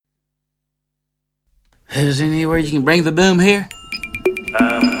Is there anywhere you can bring the boom here?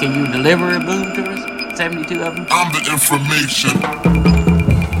 Can you deliver a boom to us? 72 of them? I'm the information.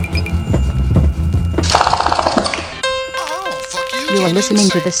 You are listening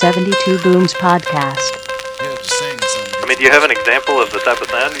to the 72 Booms podcast. Yeah, just saying something. I mean, do you have an example of the type of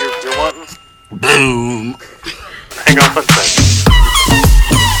sound you're wanting? Boom. Hang on one second.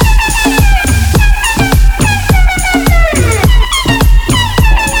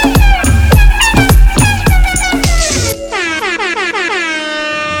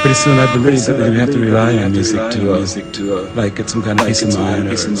 Pretty soon I believe that we're going to have to rely on music to like get some kind of peace of mind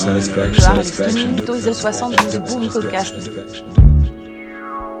or satisfaction. Plutôt les 60 du Boom Podcast.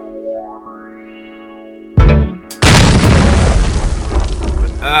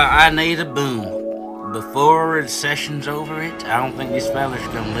 I need a boom. Before the session's over it, I don't think these fellas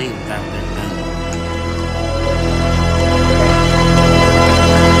are gonna leave without that boom.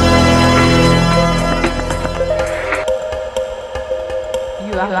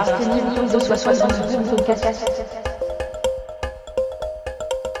 You are listening to the 60 Boom Podcast.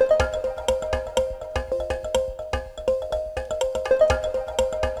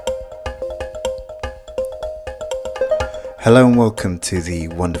 Hello and welcome to the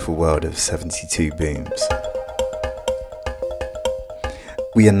wonderful world of 72 Booms.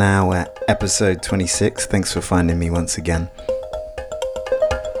 We are now at episode 26. Thanks for finding me once again.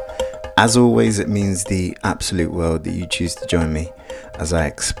 As always, it means the absolute world that you choose to join me as I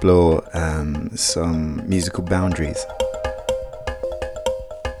explore some musical boundaries.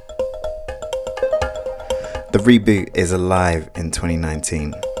 The reboot is alive in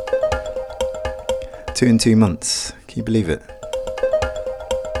 2019. 2 in 2 months. Can you believe it?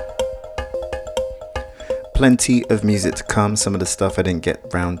 Plenty of music to come. Some of the stuff I didn't get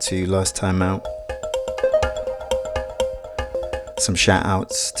round to last time out. Some shout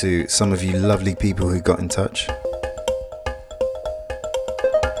outs to some of you lovely people who got in touch.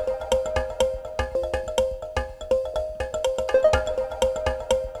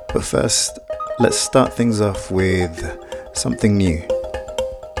 But first, let's start things off with something new.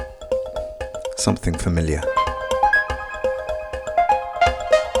 Something familiar.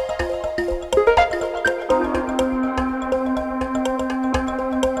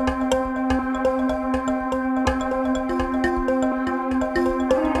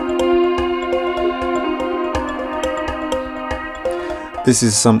 This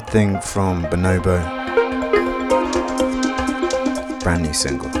is something from Bonobo. Brand new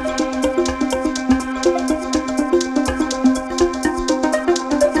single.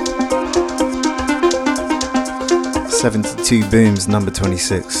 "72 Booms" number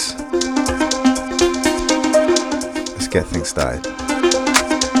 26. Let's get things started.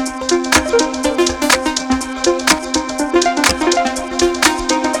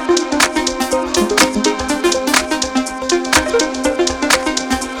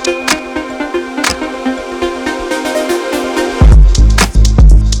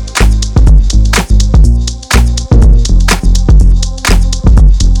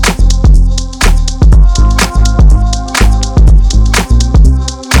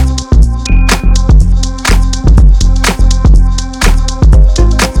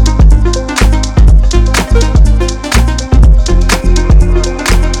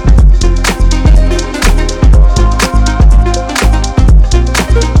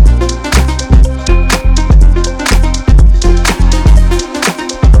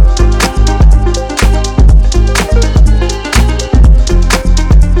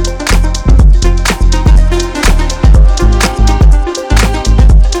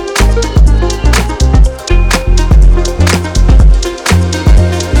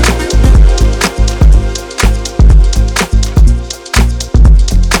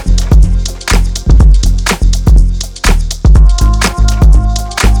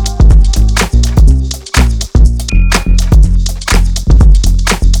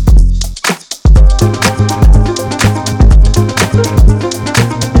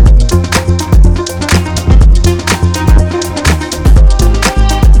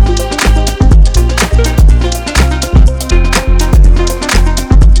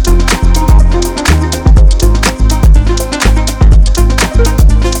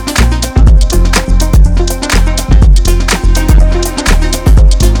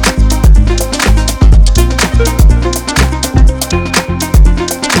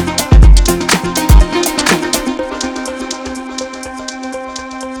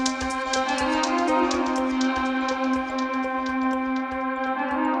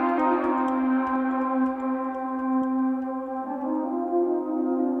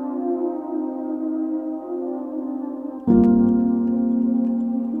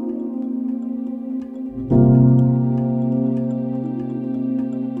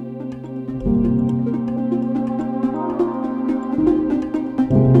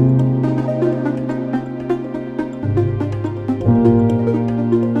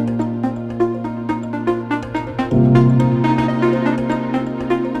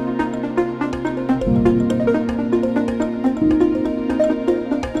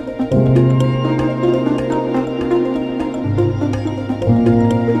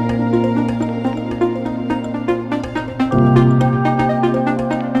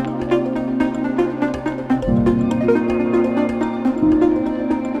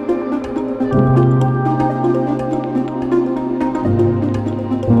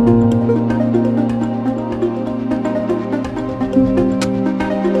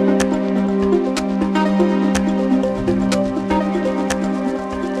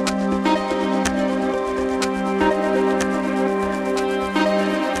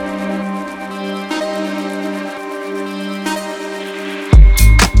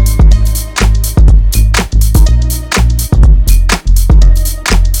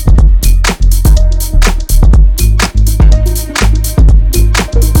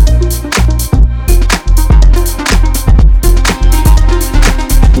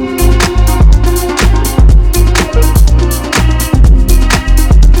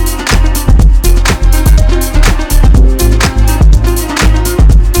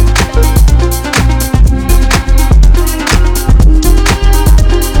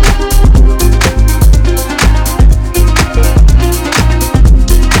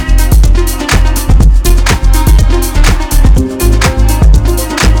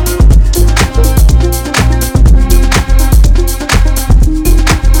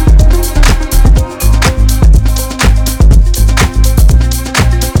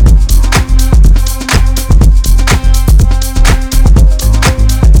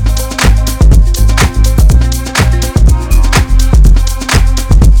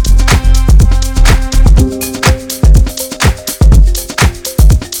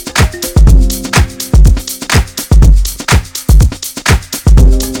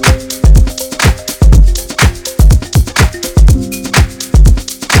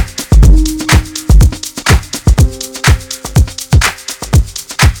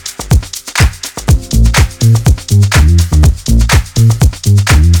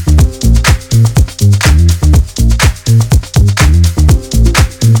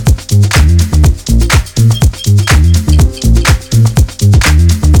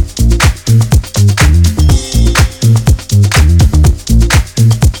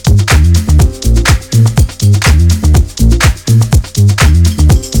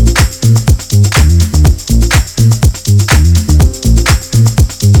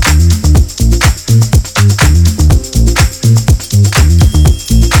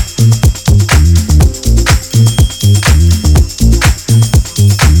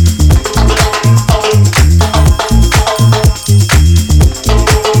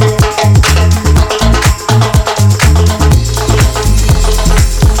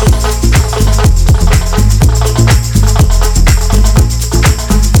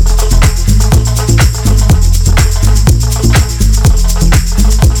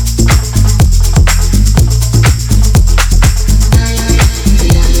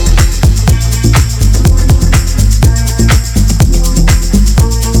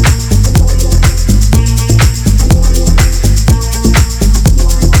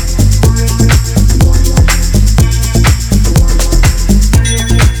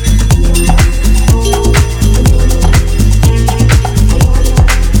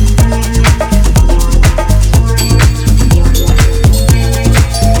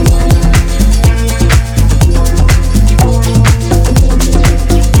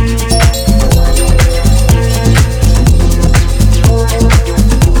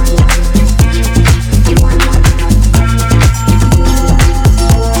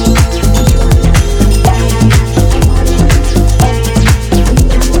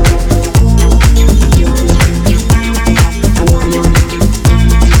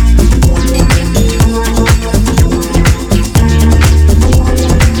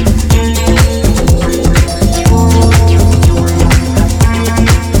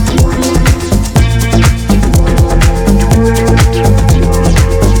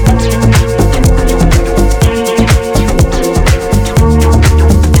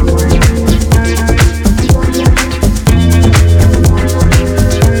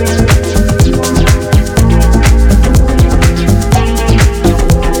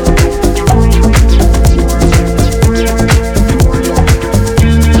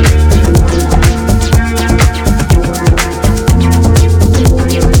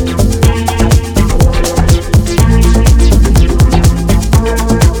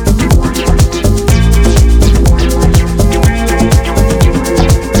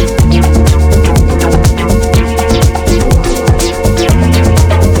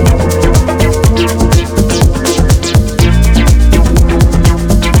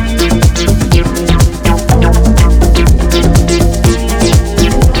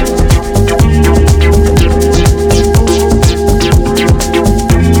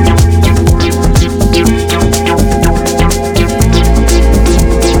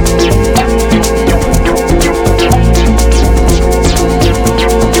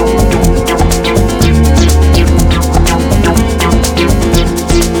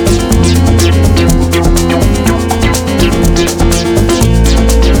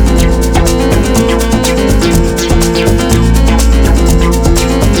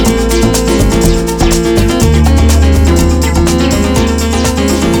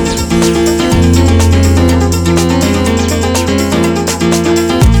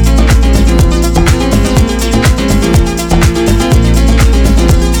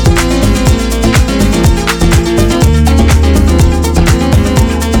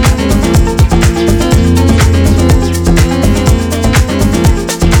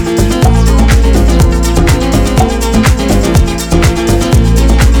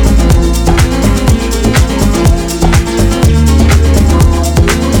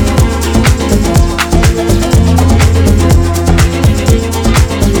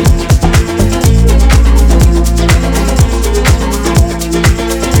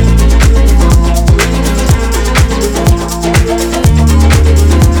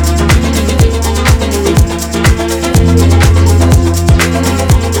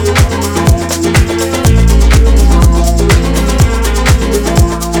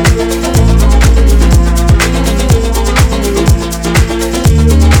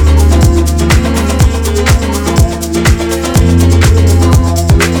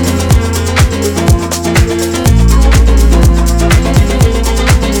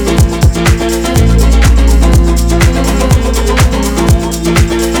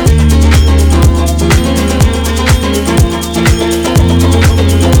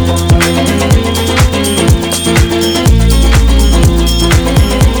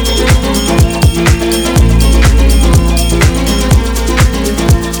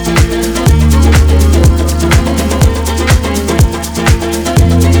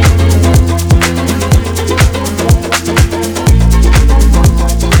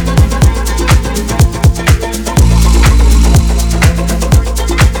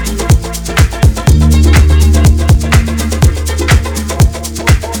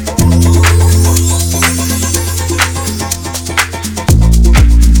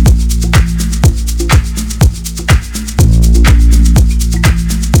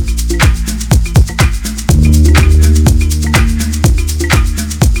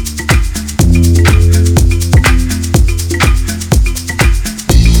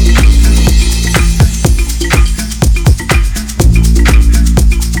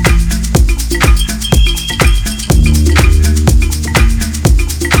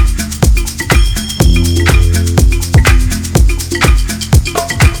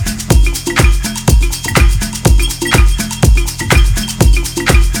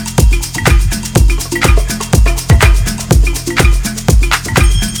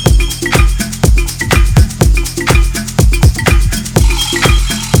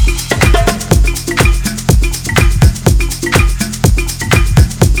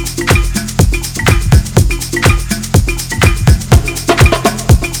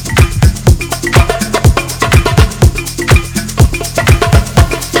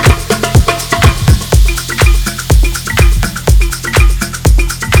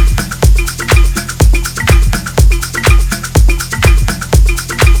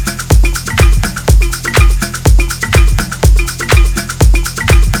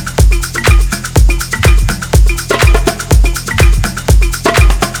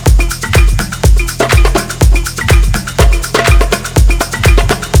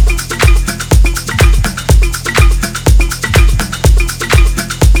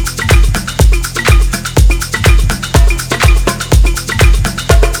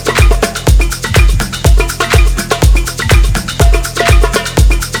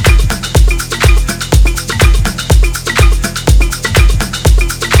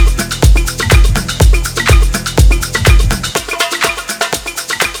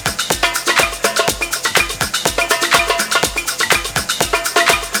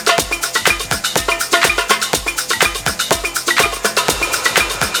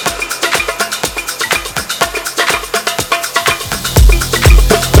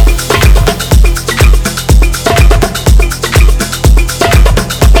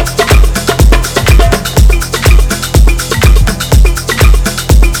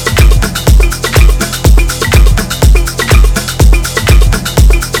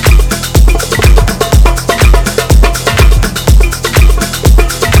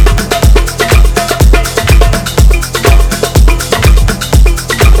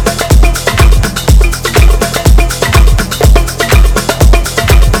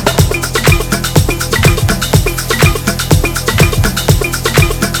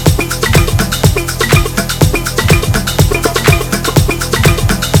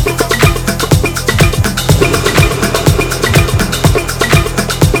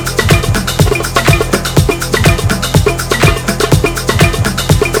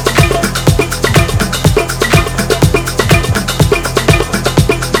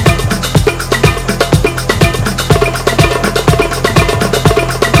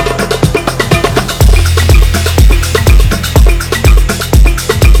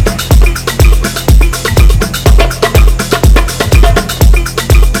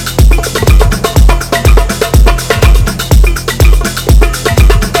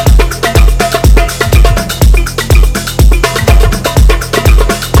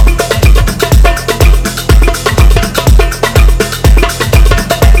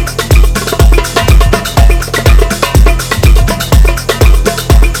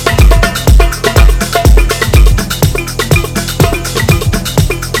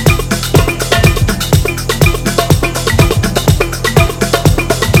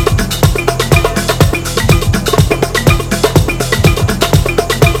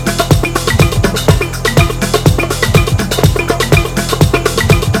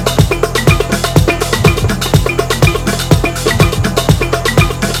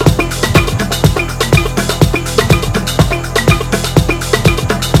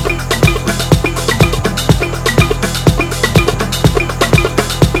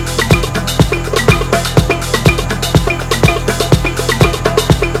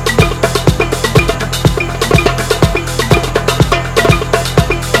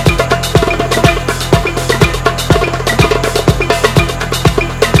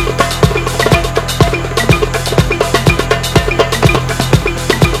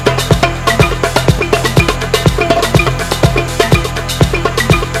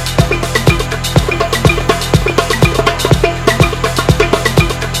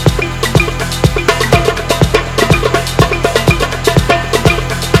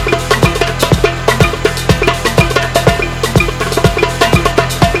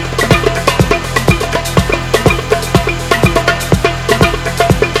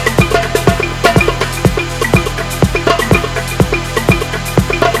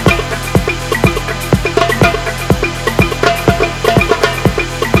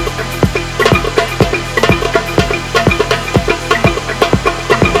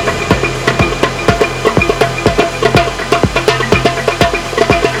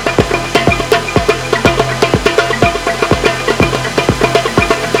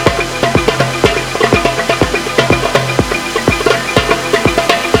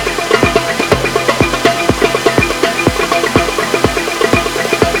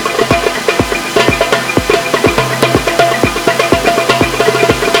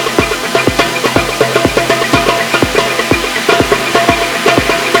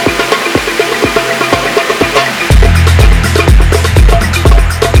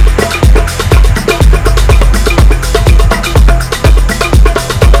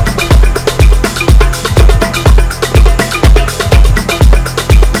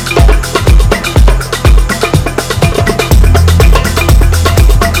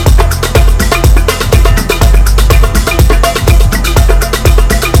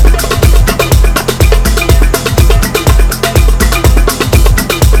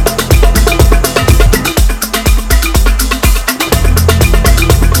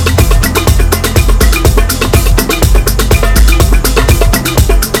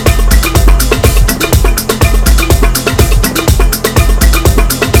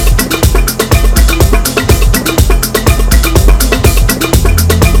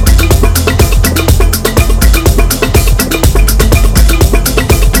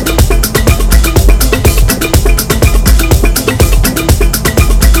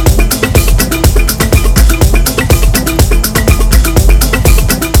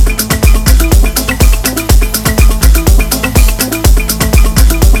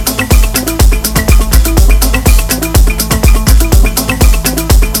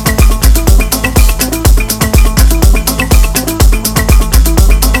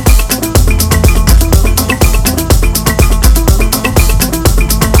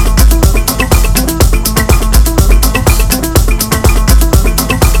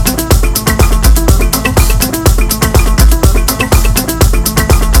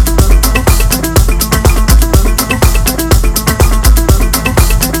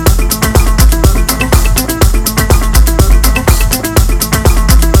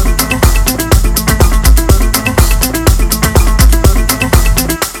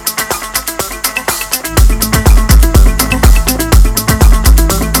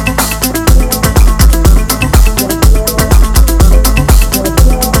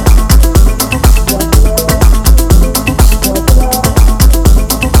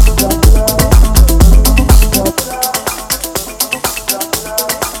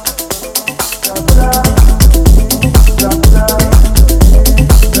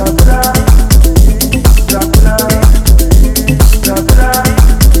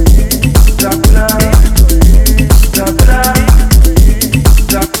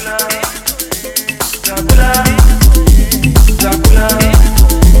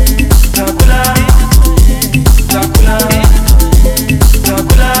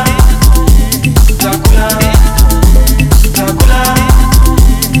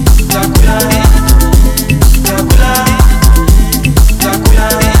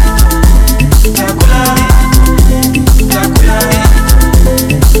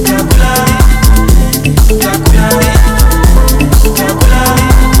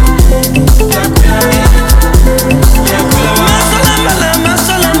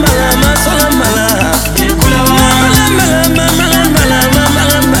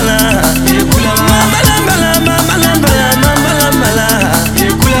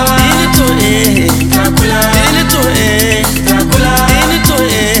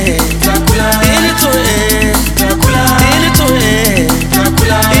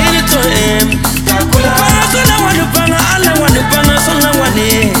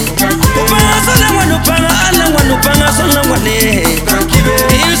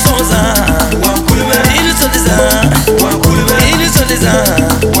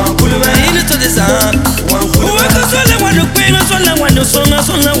 wanu sona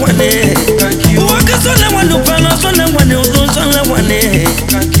sona wane waka sona wanu pano sona wane udun sona wane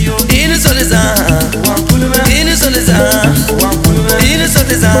ini soliza ini soliza ini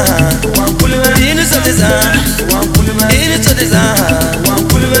soliza ini soliza ini soliza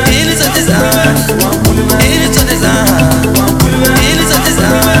ini soliza ini soliza ini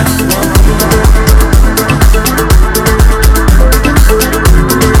soliza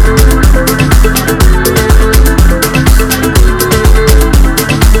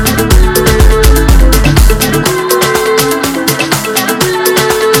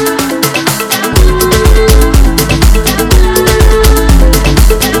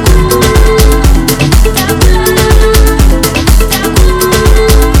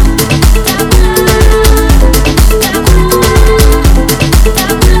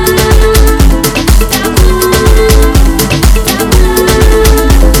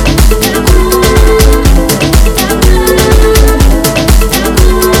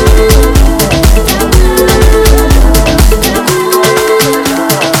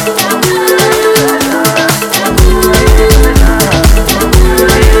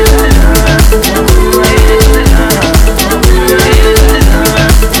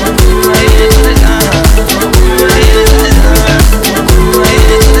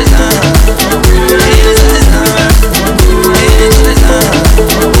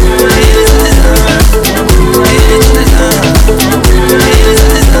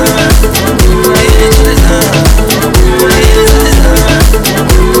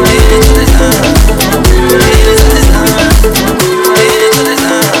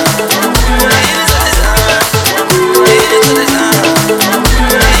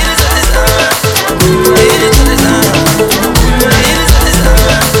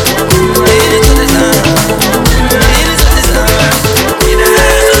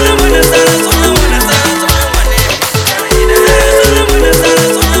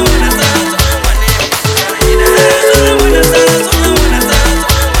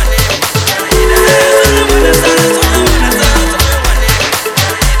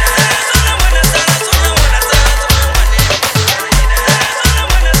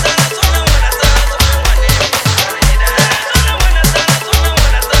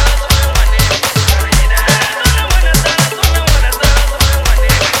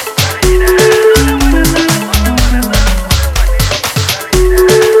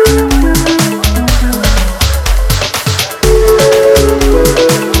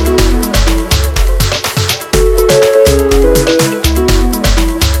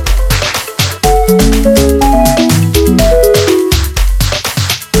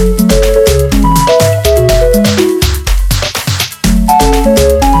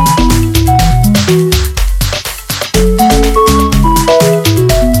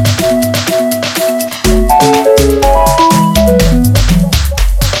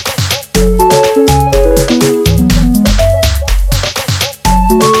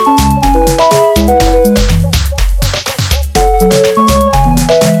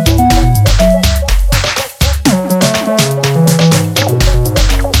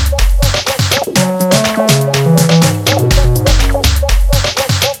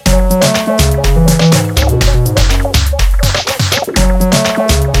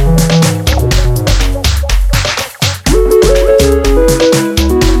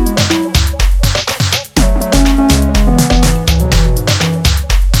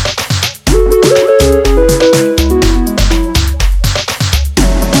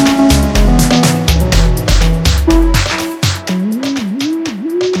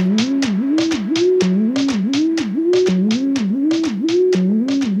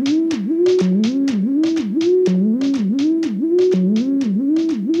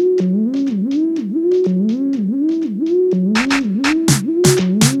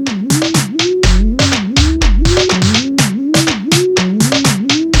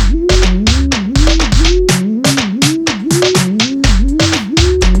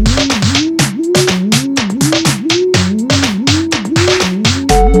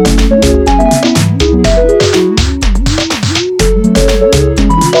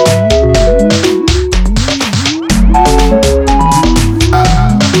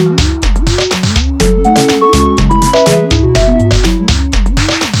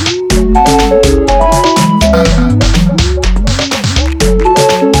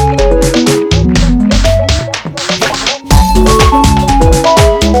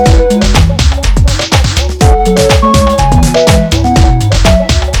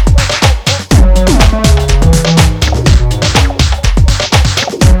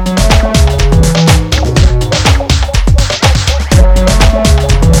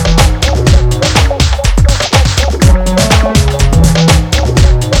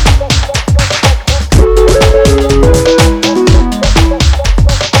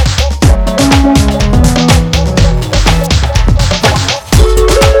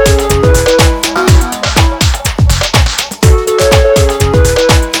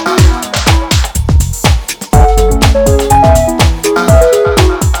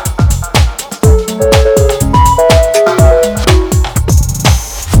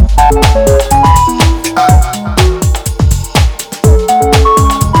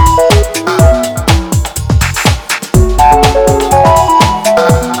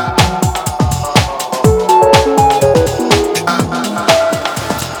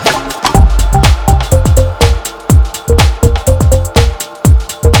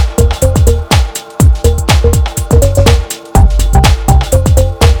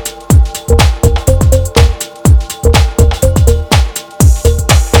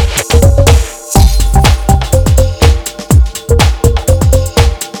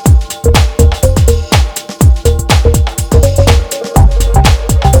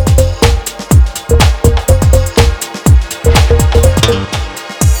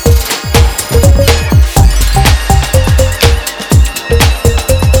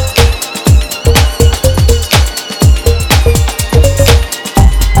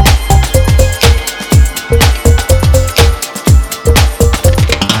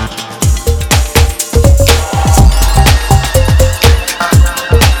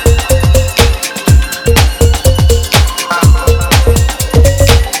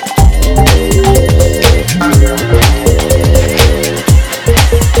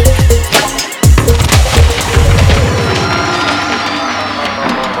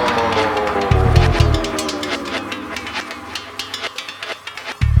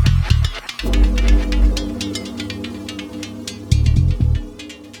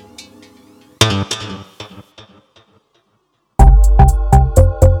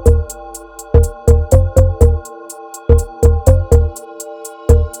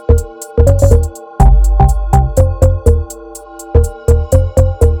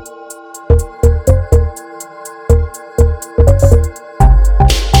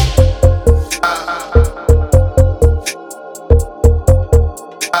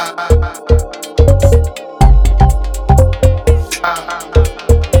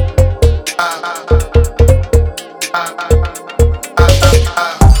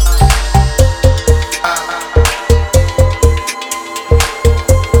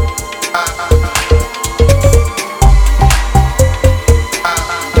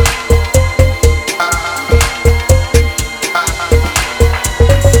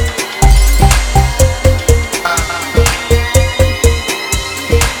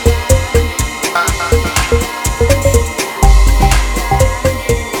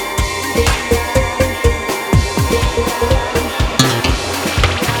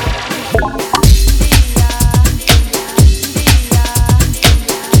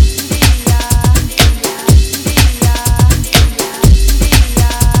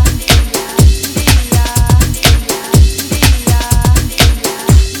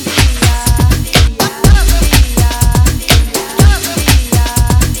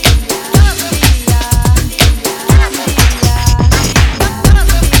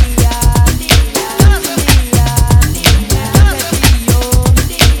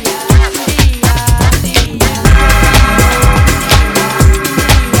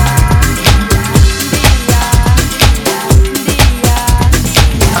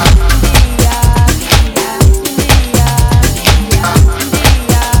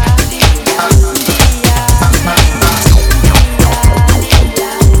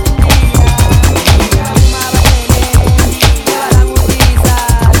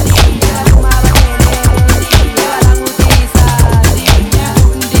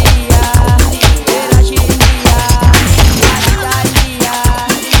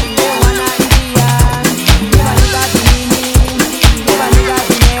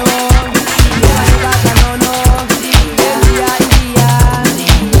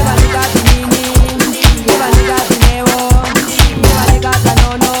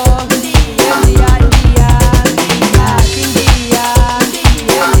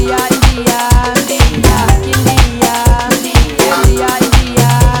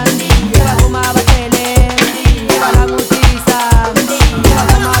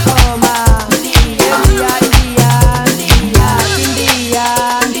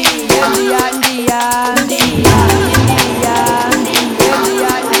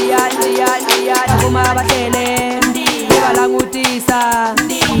Ebavuma abahlele ebalangutisa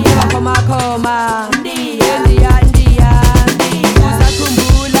ebakhoma India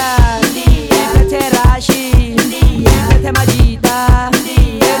usakhumbula iphethe rashi iphethe majita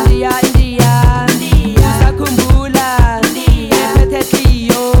India usakhumbula iphethe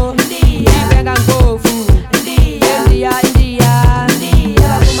Clio ibenga ngofu India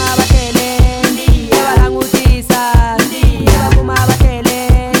ebavuma abahlele ebalangutisa ebavuma abahlele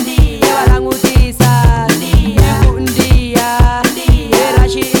ebalangutisa India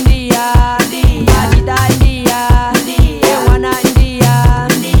erashi India majita India ewana India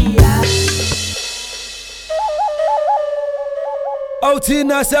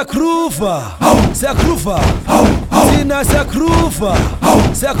Tina Sakrufa, Tina Sakrufa,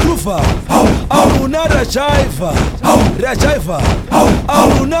 Aruna Rajaiva,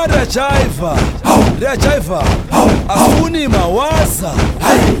 Aruna Rajaiva, Afuni Mawasa,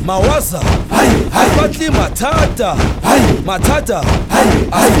 Apatli Matata,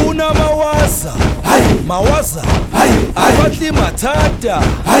 Afuna Mawasa, Apatli Matata,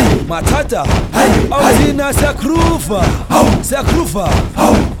 Tina Sakrufa,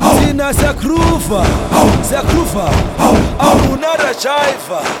 Tina Sakrufa, Aruna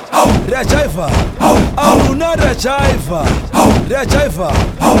Rajaiva, Aruna Rajaiva.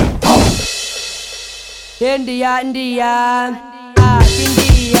 India India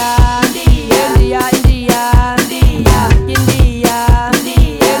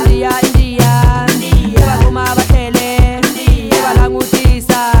ebavuma abahlele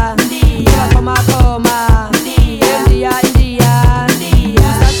ebalangutisa ebakhoma India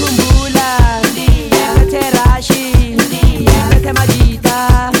usakhumbula iphethe rashi iphethe majita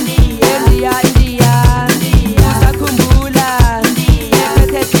India usakhumbula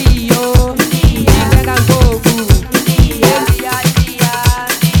iphethe Clio ibenga ngofu India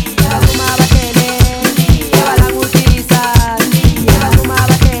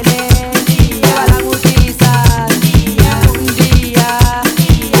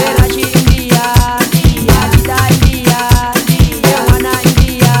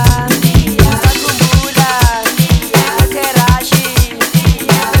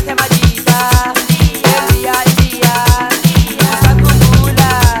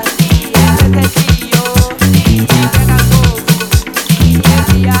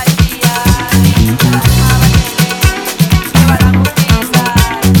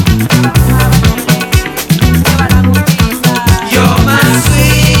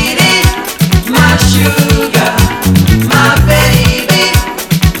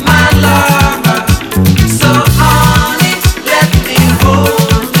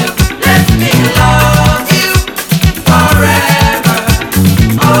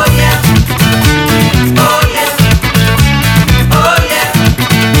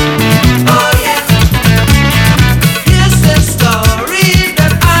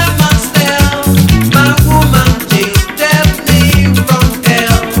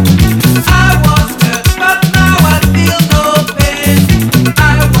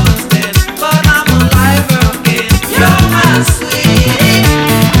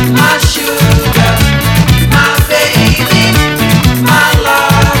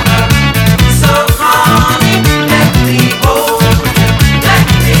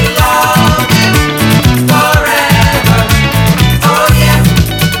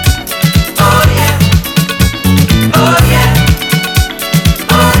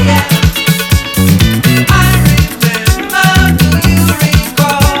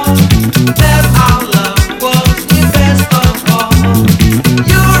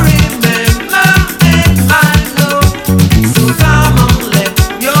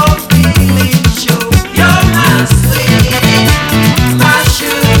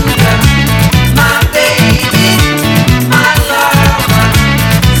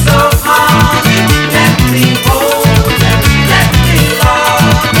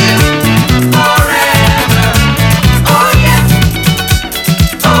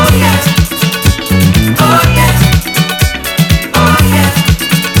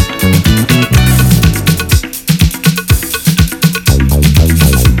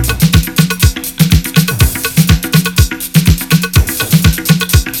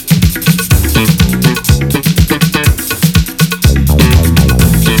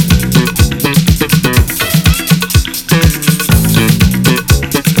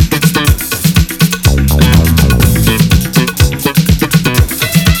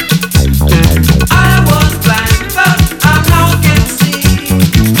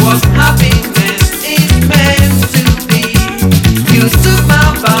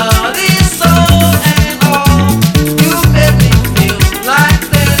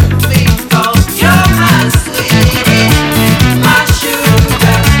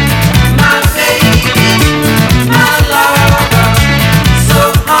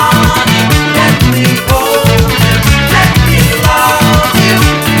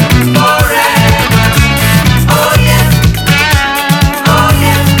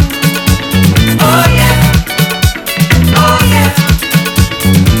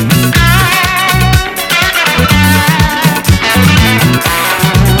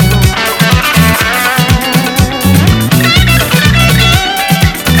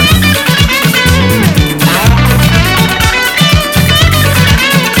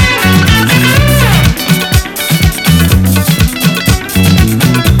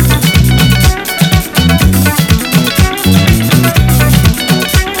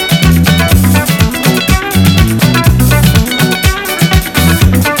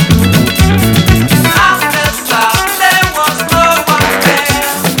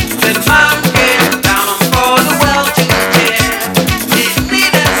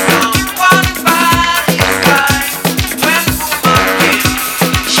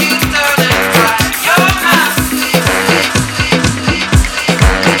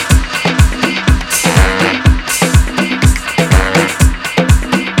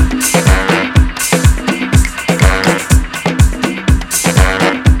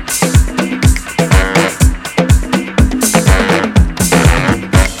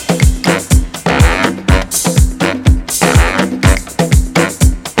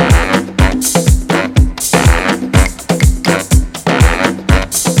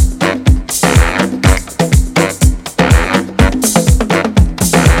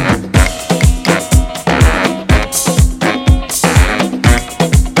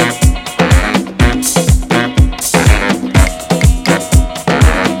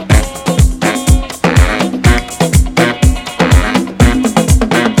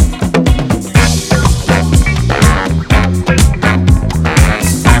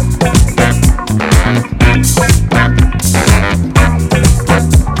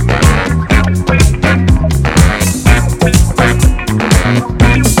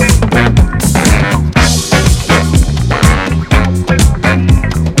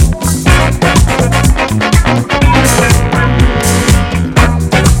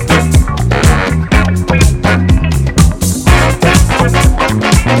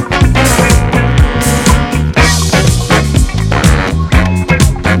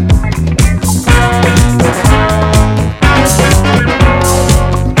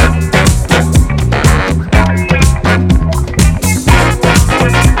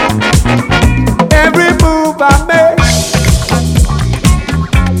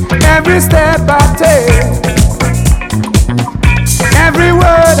every step I take, every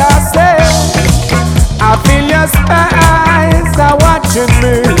word I say, I feel your eyes are watching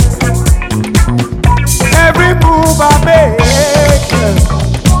me. Every move I make,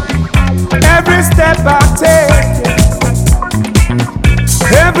 every step I take,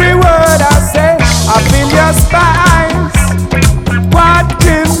 every word I say, I feel your spies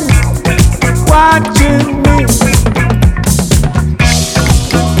watching, watching me.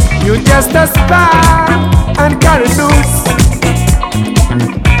 You just a spy and carry loose.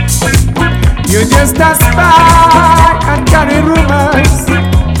 You just a spy and carry rumors.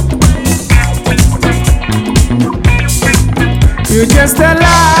 You just a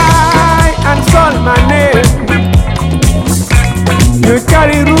lie and call my name. You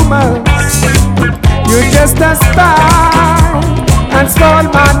carry rumors. You just a spy and call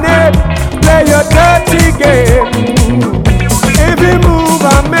my name. Play your dirty game. Every move I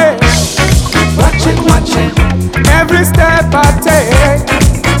make, watching, watching. Every step I take,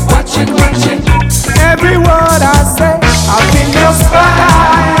 watching, watching. Every word I say, I feel your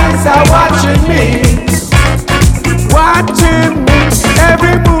spies are watching me, watching me.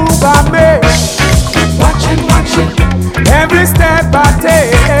 Every move I make, watching, watching. Every step I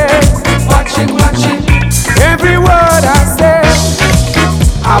take, watching, watching. Every word I say,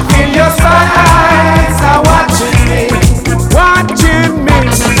 I feel your spies are watching me, watching me.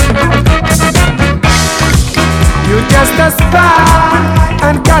 You just a spy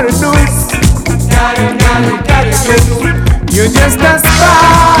and carry loose. Carry loose. You just a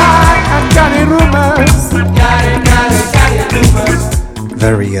spy and carry rumors. Carry rumors.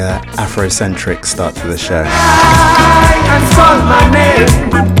 Very Afrocentric start to the show. And call my name.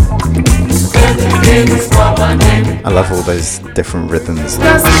 I love all those different rhythms.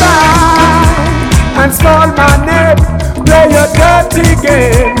 The spy and call my name. Play your dirty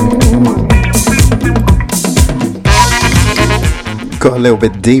game. Got a little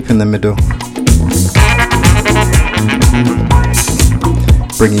bit deep in the middle,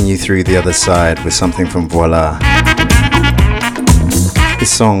 bringing you through the other side with something from Voila. This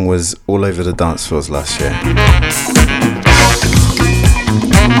song was all over the dance floors last year.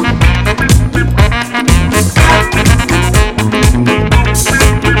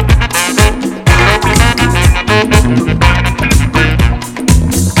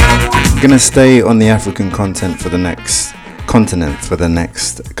 Gonna stay on the African continent for the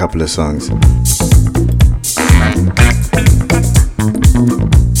next couple of songs.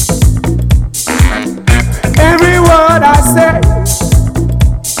 Every word I say.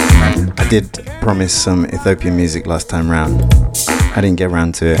 I did promise some Ethiopian music last time round. I didn't get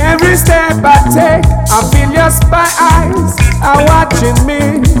round to it. Every step I take, I feel your spy eyes are watching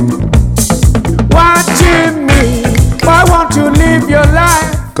me, watching me. Why won't you live your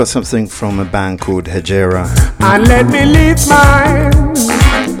life? Got something from a band called Hejera. And let me live mine.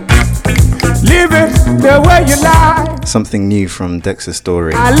 Live it the way you like. Something new from Dexter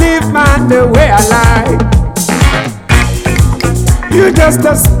Story. I live mine the way I like. You just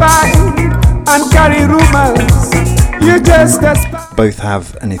a spy and carry rumors. You just a spy. Both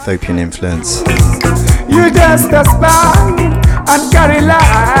have an Ethiopian influence. You just a spy and carry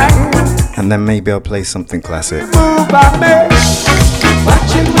lies. And then maybe I'll play something classic. Move by me.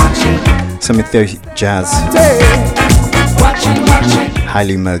 Watching, watching. Some Ethiopian jazz. Watching, watching.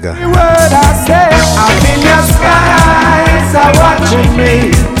 Haile Merga. Every word I say, I feel your skies are watching me,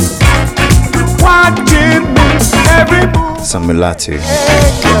 watching me. Every move, Some Mulatu.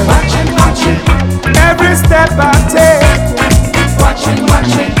 watching, watching. Every step I take, watching,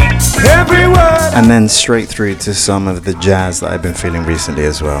 watching. Every word. And then straight through to some of the jazz that I've been feeling recently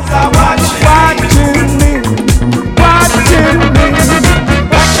as well. Watching me, watching me,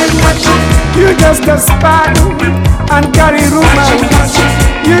 watching, watching. You just a spy and carry rumors.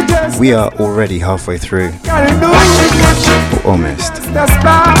 You just We are already halfway through. carry news. Or almost. The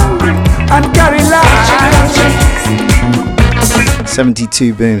spy and carry lies.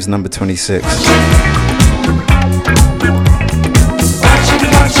 72 Booms, number 26.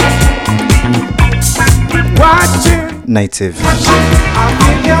 Watching. Native. I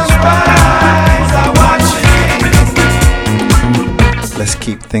feel your spies are watching. Let's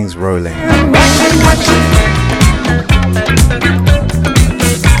keep things rolling. Watching, watching.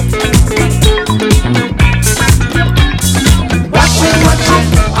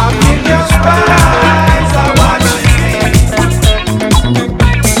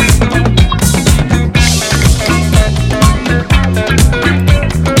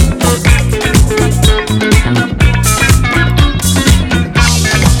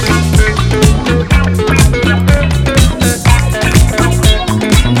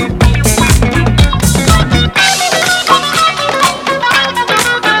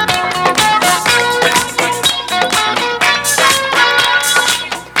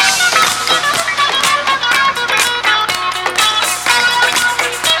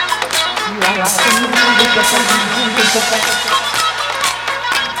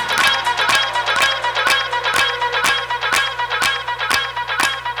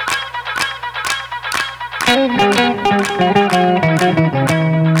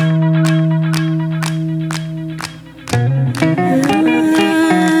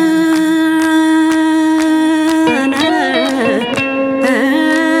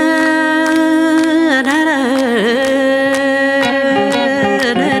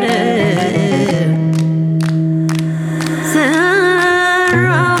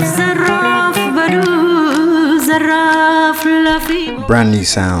 Brand new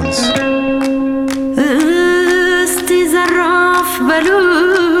sounds.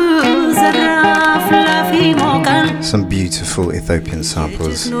 Some beautiful Ethiopian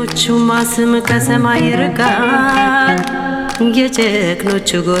samples.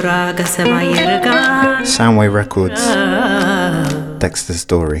 Soundwave Records. Dexter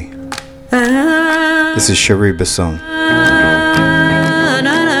Story. This is Sharuba Song.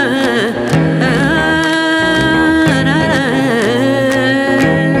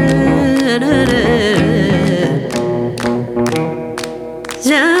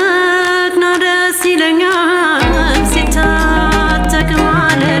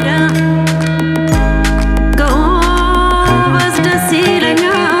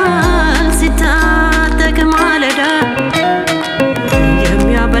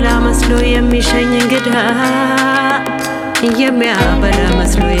 የሚያበላ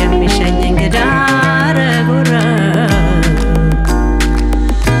መስሎ የሚሸኝ እንግዳ ረጉራ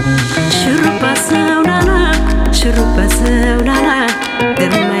ሽሩባ ሰውናና ሽሩባ ሰውናና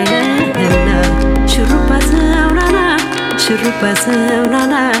ግርማይነህና ሽሩባ ሰውናና ሽሩባ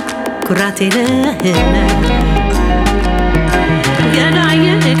ሰውናና ኩራቴነህና ገዳዬ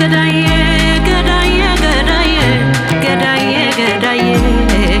ገዳዬ ገዳዬ ገዳዬ ገዳዬ ገዳዬ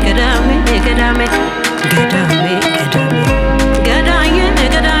ገዳሜ ገዳሜ ገዳሜ ገዳዬ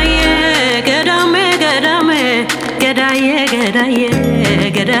ገዳዬ ገዳሜ ገዳሜ ገዳዬ ገዳዬ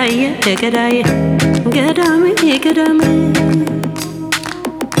ገዳዬ ገዳዬ ገዳሜ ገዳሜ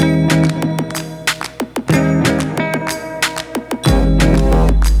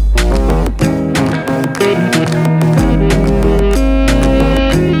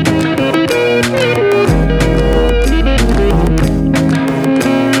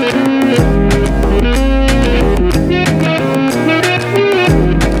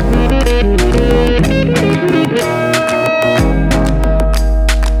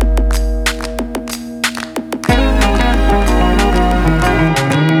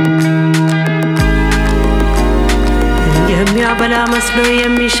የሚያበላ መስሎ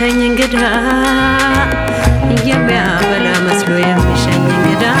የሚሸኝ እንግዳ የሚያበላ መስሎ የሚሸኝ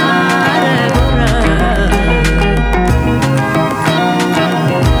እንግዳ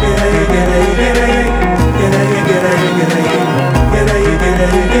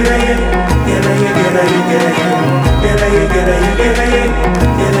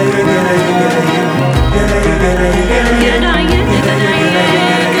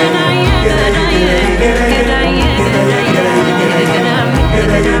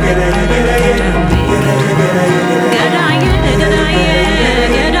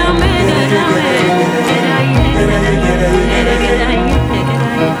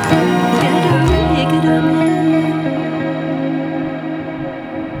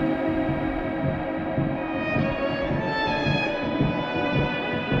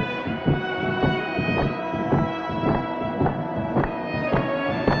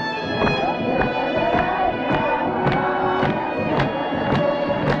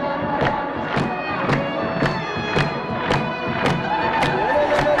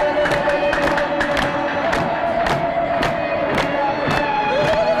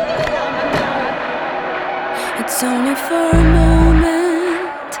It's only for a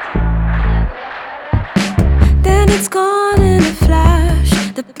moment, then it's gone in a flash.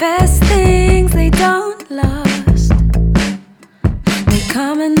 The best things, they don't last. They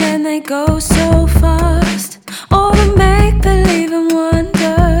come and then they go so fast. All the make-believe and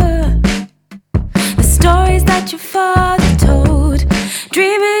wonder, the stories that your father told,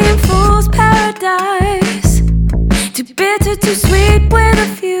 dreaming in fool's paradise. Too bitter, too sweet, with a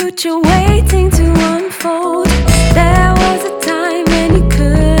future waiting to unfold. There was a time when you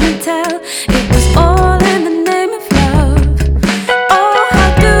couldn't tell, it was all in the name of love. Oh, how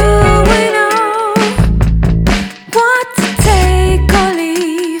do we know what to take or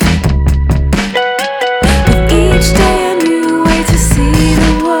leave? With each day a new way to see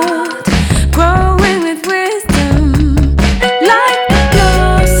the world, growing with wisdom, like the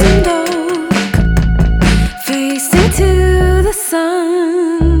blossomed oak, facing to the sun.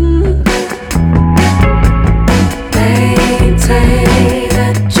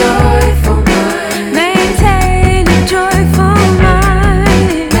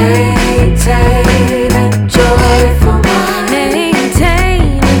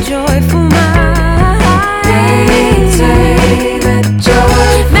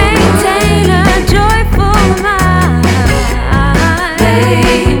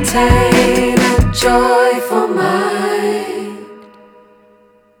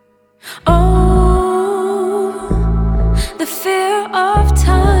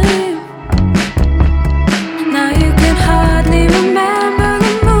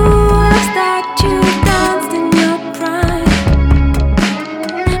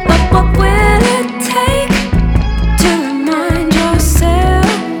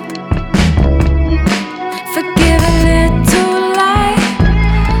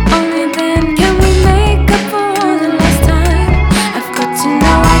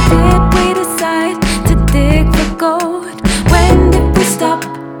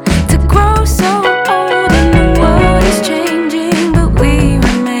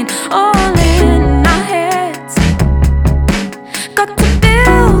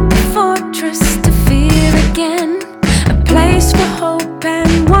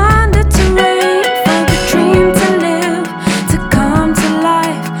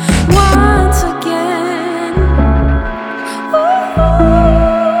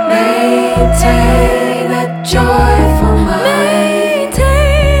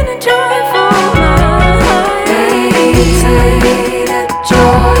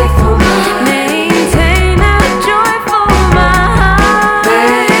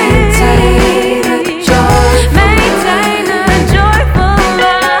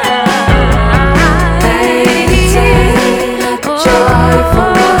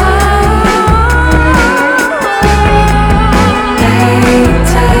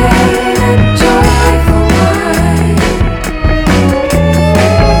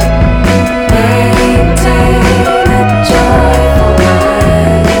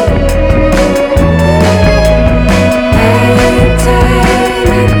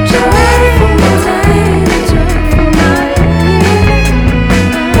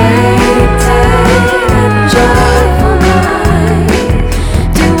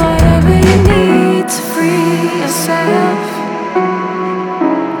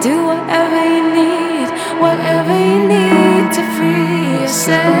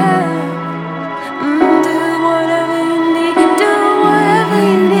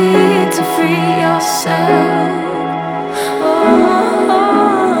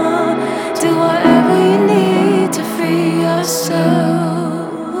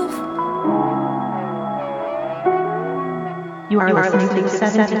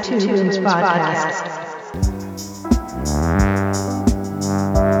 72 Booms podcast.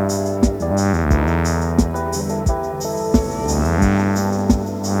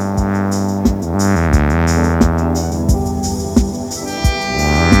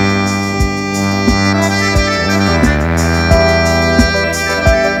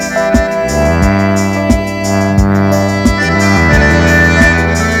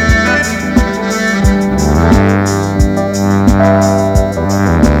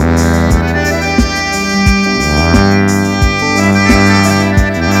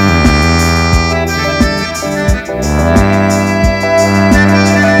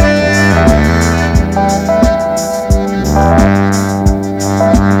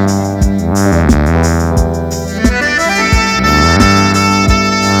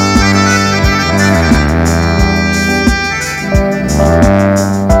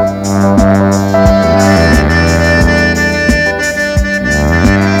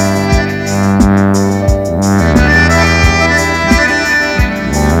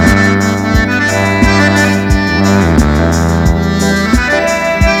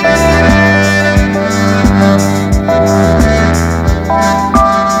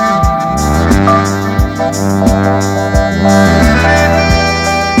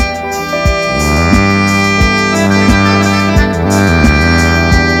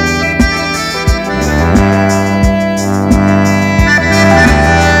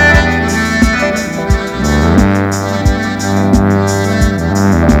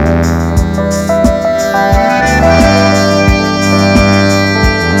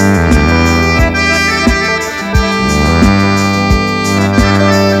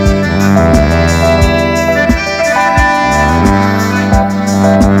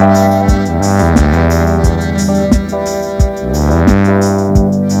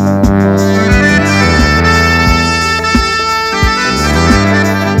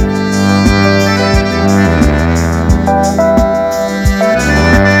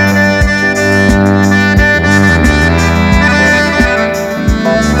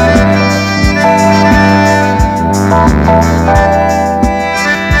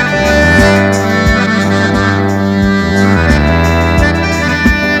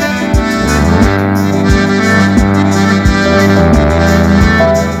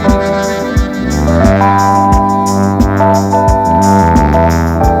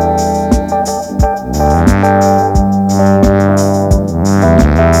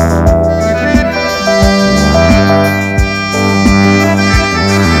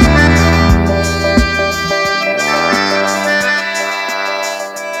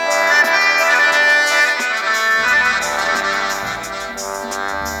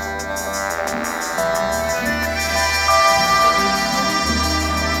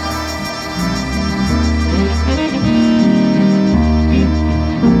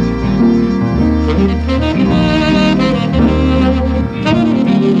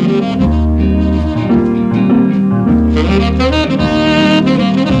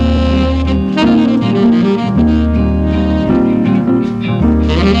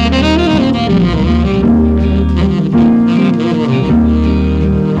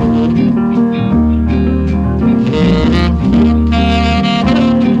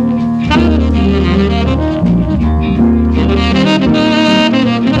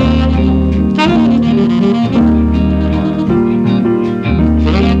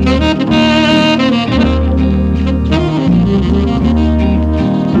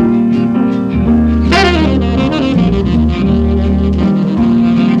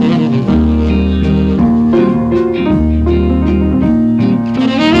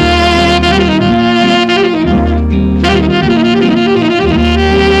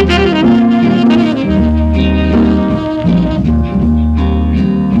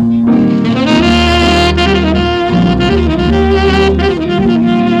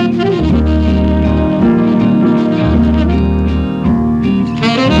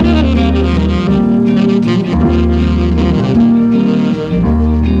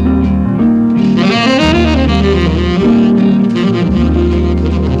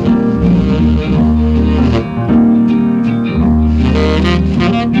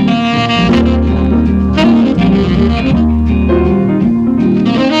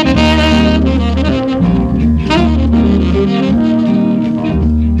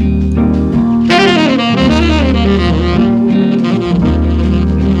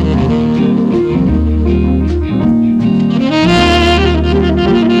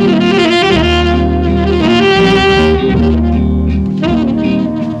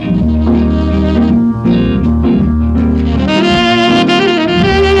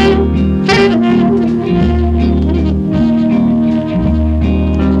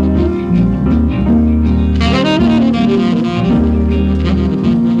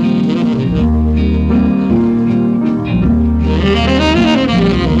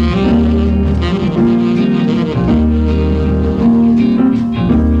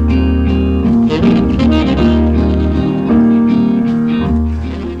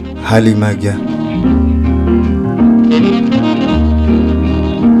 Haile Magya,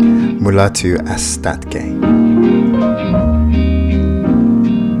 Mulatu Astatke.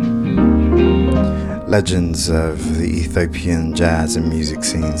 Legends of the Ethiopian jazz and music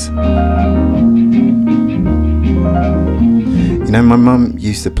scenes. You know, my mum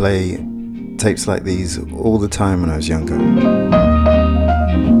used to play tapes like these all the time when I was younger.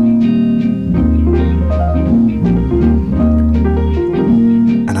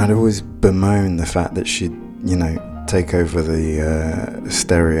 And I'd always bemoan the fact that she'd, you know, take over the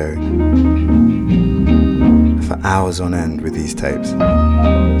stereo for hours on end with these tapes,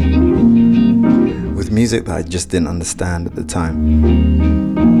 with music that I just didn't understand at the time.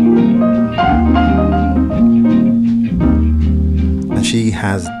 And she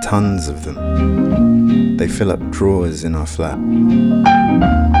has tons of them. They fill up drawers in our flat.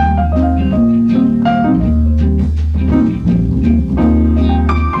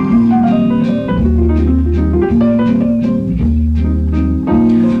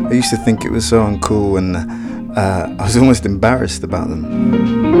 I used to think it was so uncool, and I was almost embarrassed about them.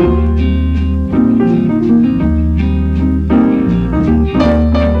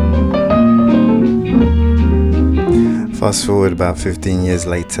 Fast forward about 15 years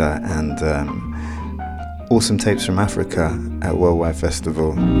later, and Awesome Tapes from Africa at Worldwide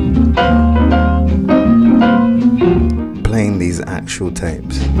Festival, playing these actual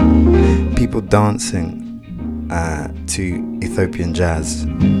tapes, people dancing to Ethiopian jazz.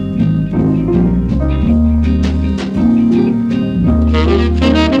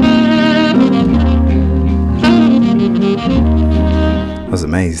 I was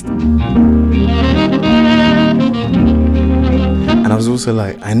amazed. And I was also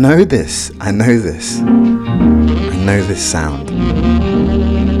like, I know this sound.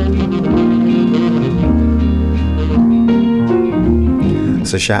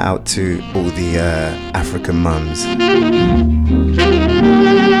 So shout out to all the African mums.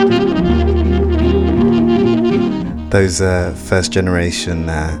 Those first generation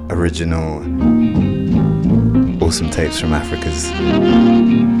original Awesome Tapes from Africa's.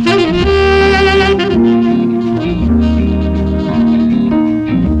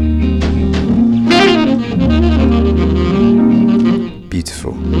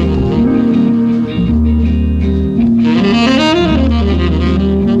 Beautiful.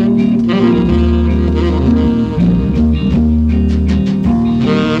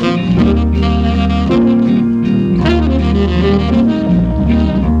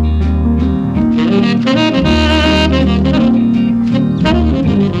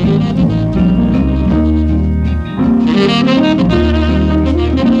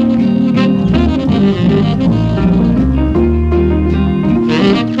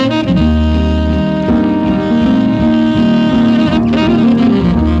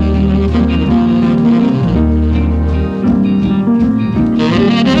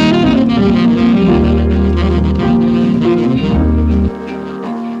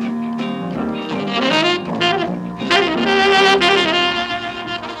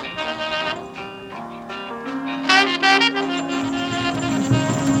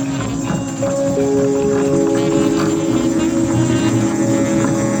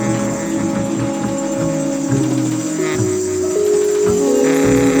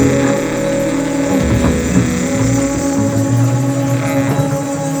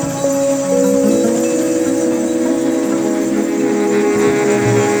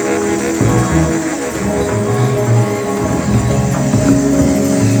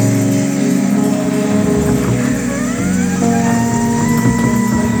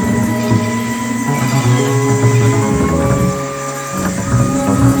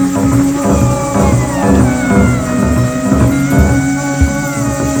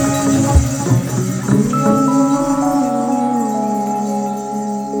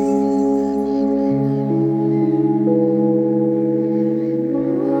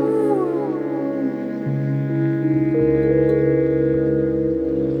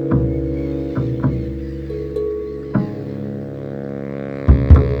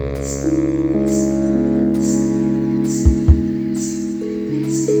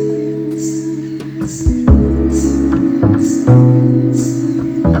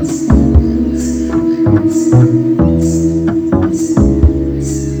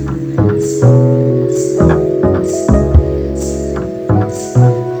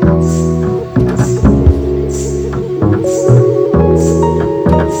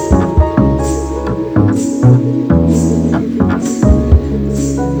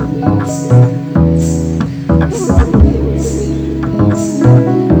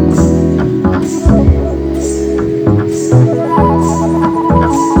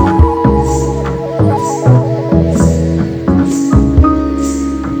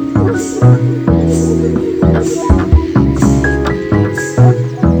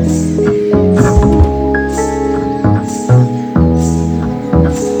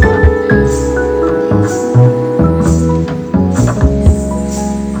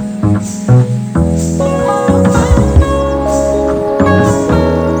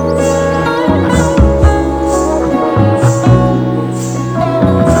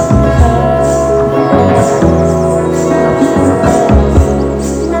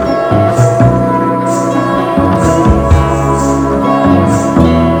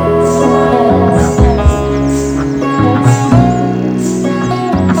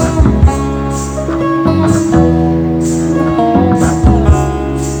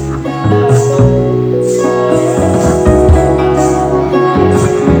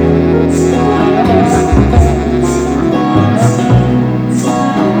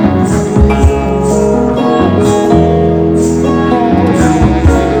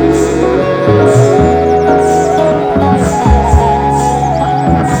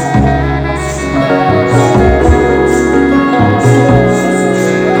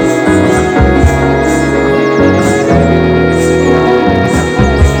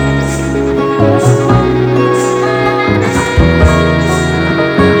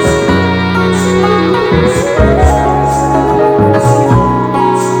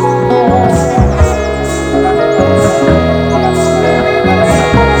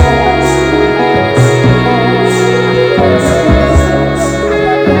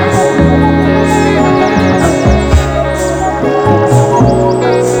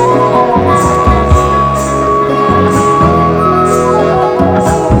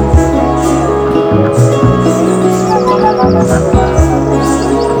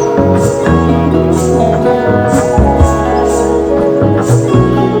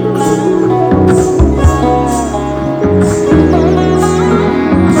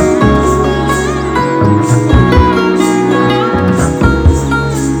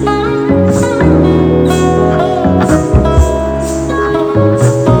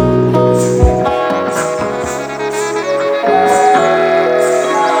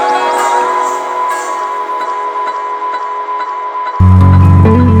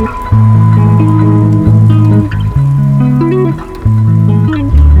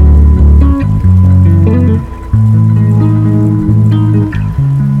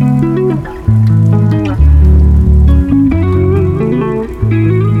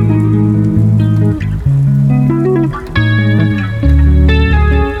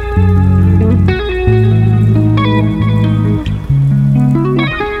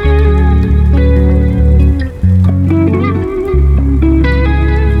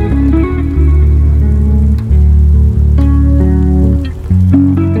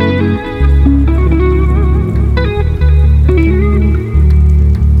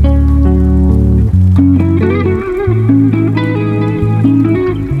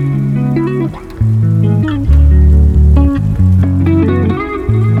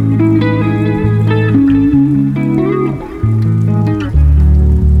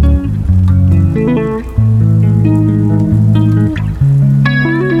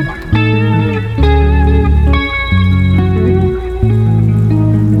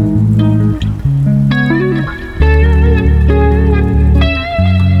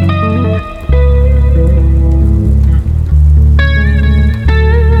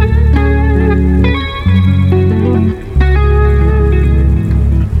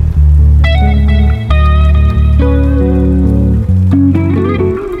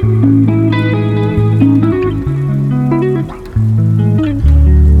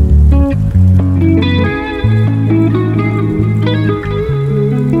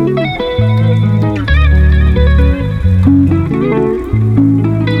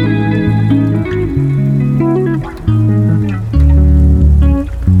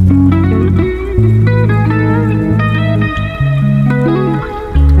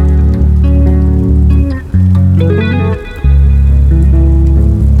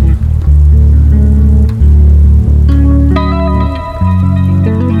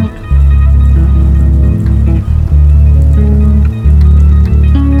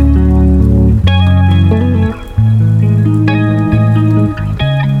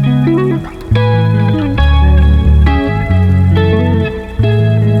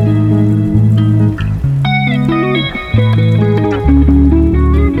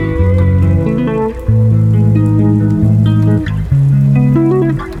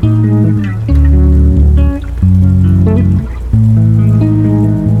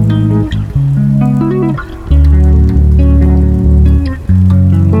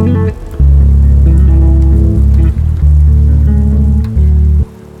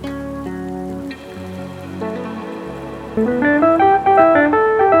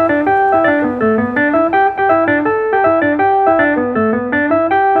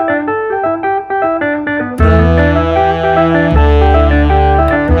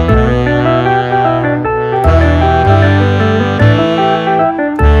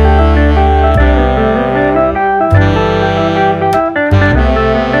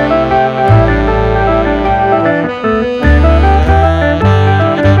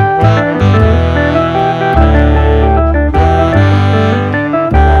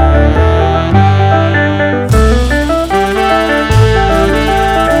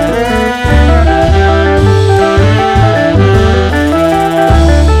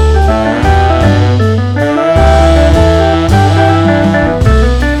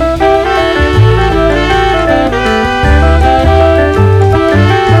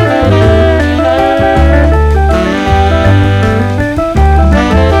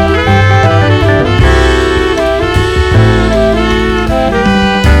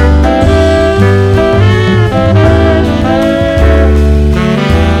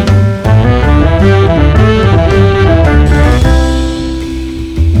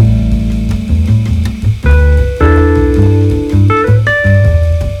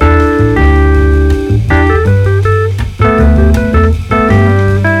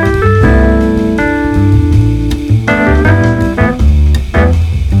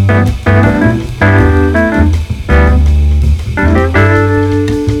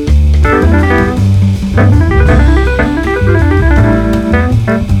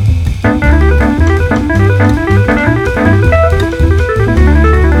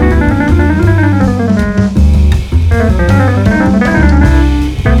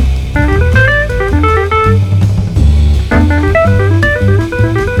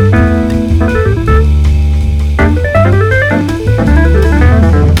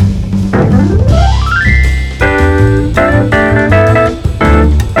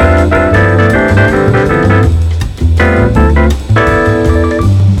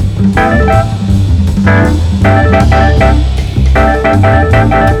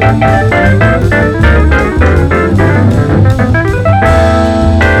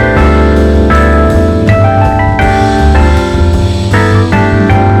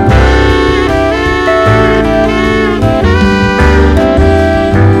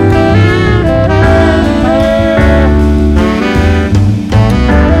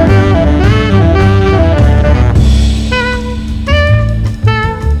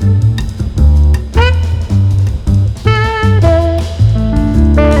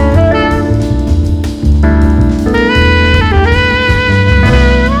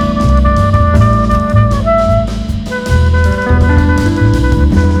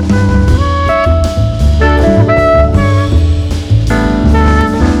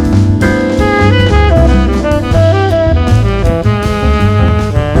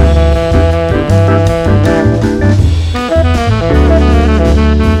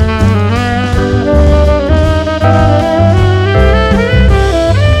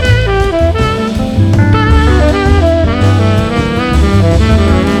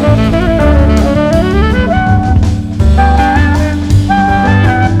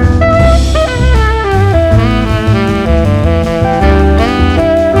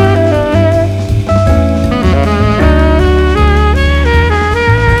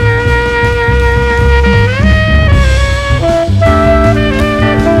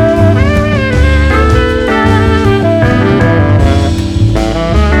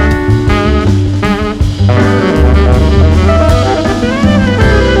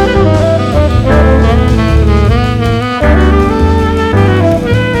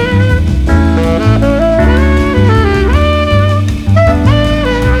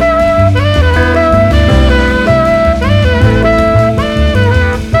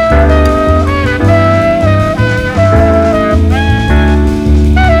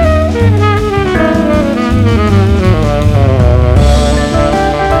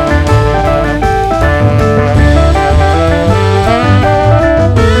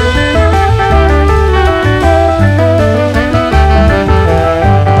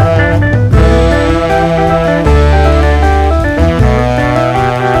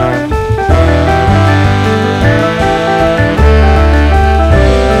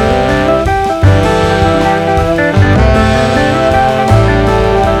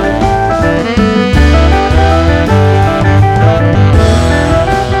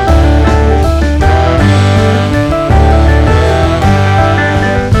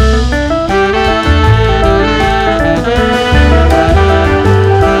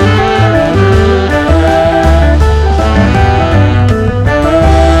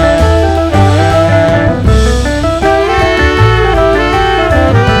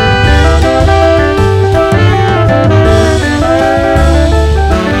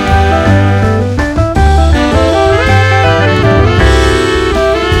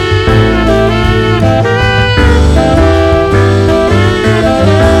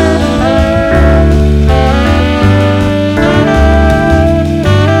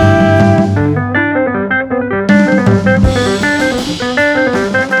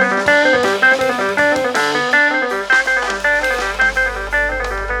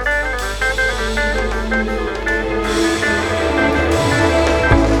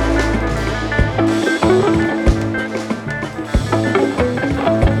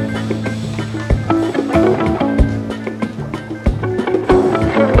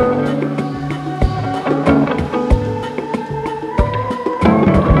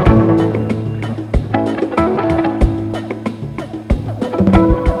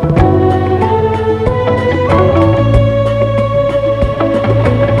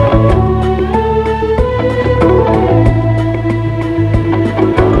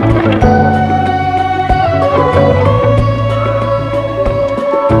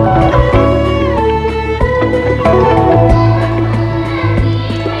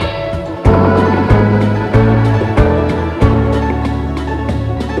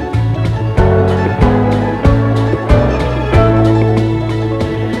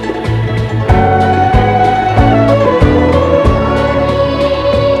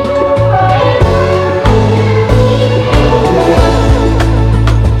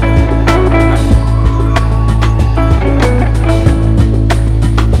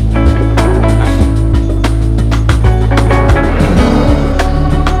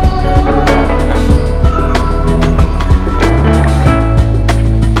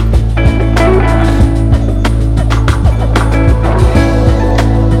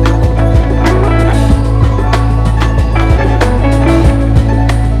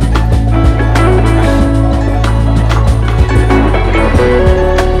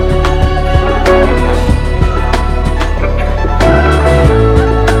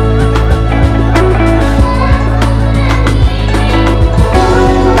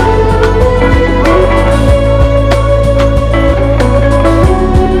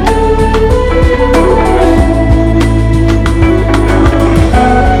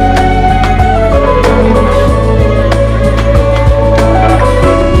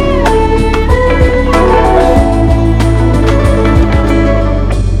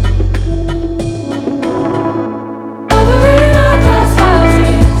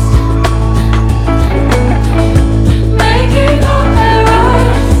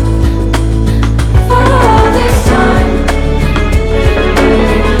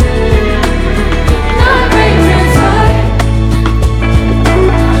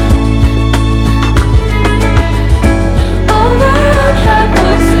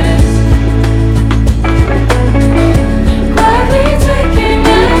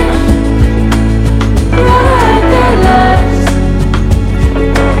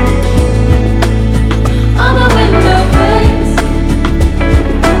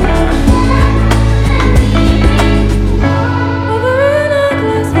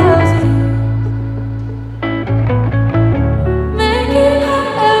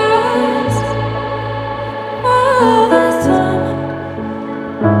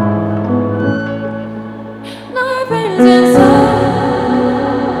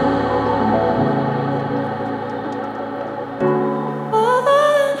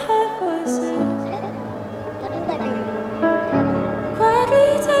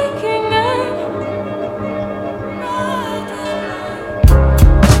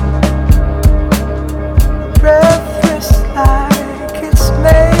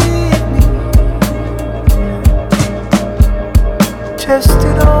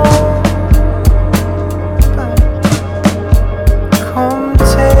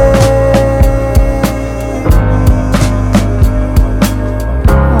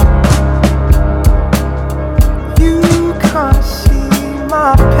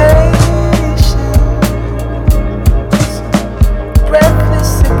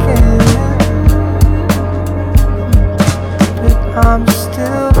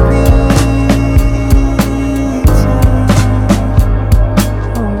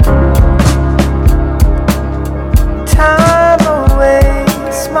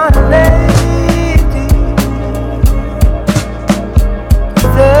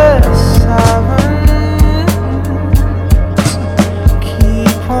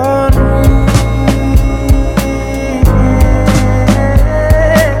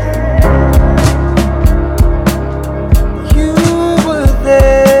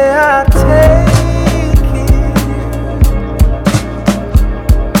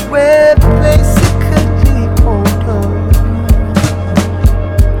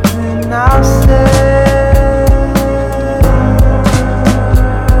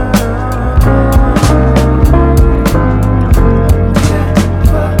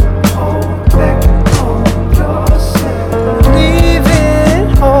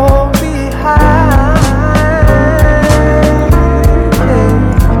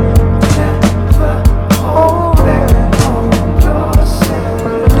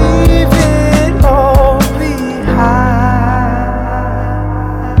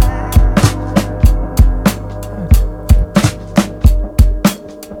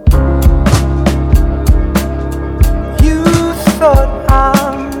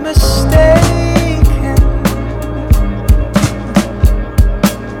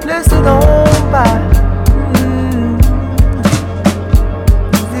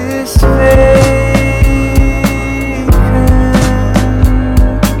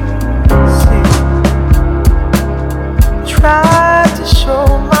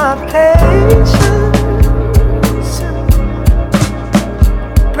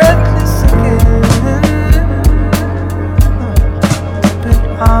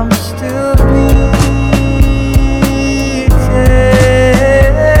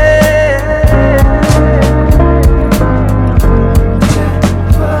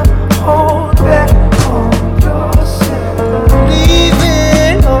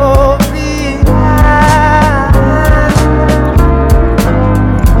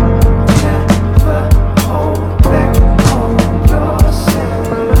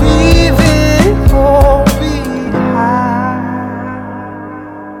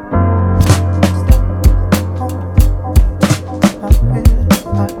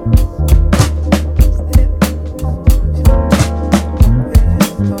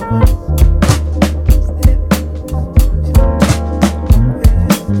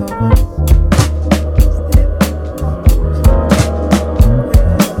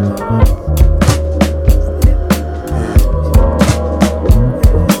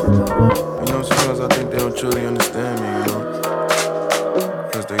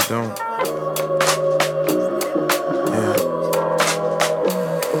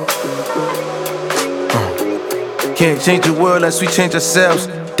 Can't change the world unless we change ourselves.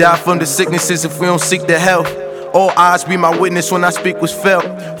 Die from the sicknesses if we don't seek the help. All eyes be my witness when I speak was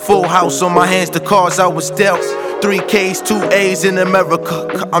felt. Full house on my hands, the cards I was dealt. 3 Ks, 2 A's in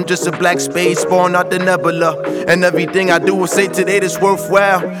America. I'm just a black space born out the nebula. And everything I do will say today that's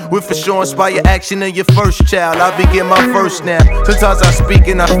worthwhile. Will for sure inspire action in your first child. I begin my first now. Sometimes I speak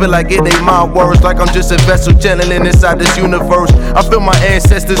and I feel like it ain't my words. Like I'm just a vessel channeling inside this universe. I feel my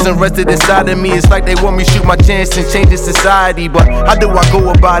ancestors invested inside of me. It's like they want me to shoot my chance and change the society. But how do I go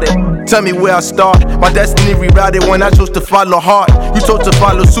about it? Tell me where I start. My destiny rerouted when I chose to follow heart. You chose to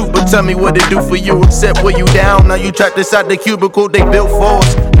follow suit, but tell me what it do for you. Except when you down. Now you trapped inside the cubicle they built for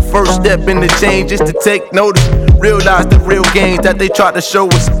us. The first step in the change is to take notice. Realize the real gains that they tried to show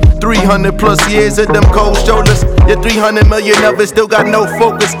us. 300 plus years of them cold shoulders. The 300 million of it still got no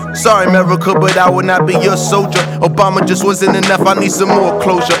focus. Sorry, America, but I will not be your soldier. Obama just wasn't enough, I need some more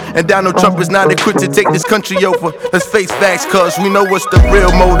closure. And Donald Trump is not equipped to take this country over. Let's face facts, cause we know what's the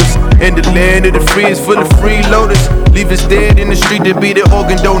real motives. In the land of the free is full of freeloaders. Leave us dead in the street to be the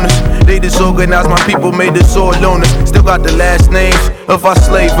organ donors. They disorganized my people, made us all loners. Still got the last names of our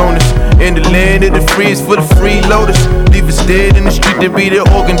slave owners. In the land of the free is full of freeloaders. Leave us dead in the street to be the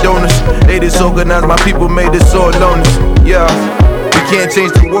organ donors. They disorganized my people, made us all loners. Yeah, we can't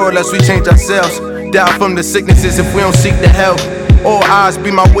change the world unless we change ourselves. Die from the sicknesses if we don't seek the help. All eyes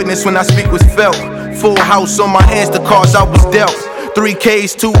be my witness when I speak was felt. Full house on my hands, the cards I was dealt. 3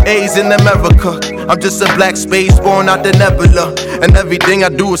 Ks, 2 A's in America. I'm just a black space born out the nebula. And everything I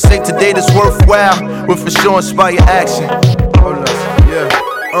do is say today that's worthwhile. Will for sure inspire action. Hold up, yeah.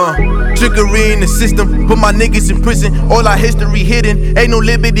 Trickery in the system, put my niggas in prison. All our history hidden, ain't no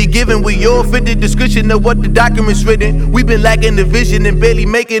liberty given. We all fit the description of what the documents written. We been lacking the vision and barely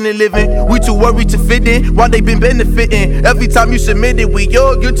making a living. We too worried to fit in, while they been benefiting. Every time you submit it, we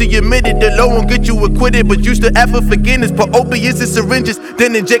all guilty admitted. The law won't get you acquitted, but you still ask for forgiveness. Put opiates and syringes,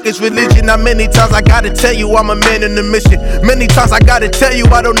 then inject his religion. Now many times I gotta tell you I'm a man in a mission. Many times I gotta tell you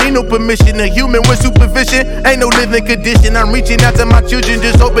I don't need no permission. A human with supervision, ain't no living condition. I'm reaching out to my children,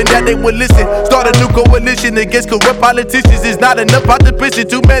 just hoping that they will listen. Start a new coalition against corrupt politicians. It's not enough out the prison,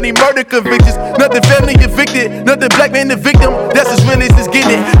 too many murder convictions. Nothing family evicted, nothing black man the victim. That's as real as it's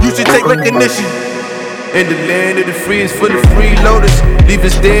getting. You should take recognition. In the land of the free is full of freeloaders. Leave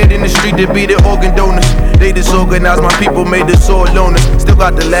us dead in the street to be the organ donors. They disorganized my people, made us all loners. Still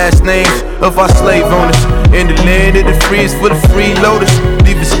got the last names of our slave owners. In the land of the free is full of freeloaders.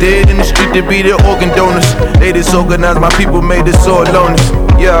 Leave us dead in the street to be the organ donors. They disorganized my people, made us all loners.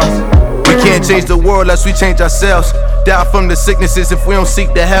 Yeah, we can't change the world unless we change ourselves. Die from the sicknesses if we don't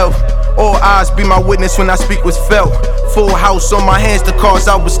seek the help. All eyes be my witness when I speak was felt. Full house on my hands, the cards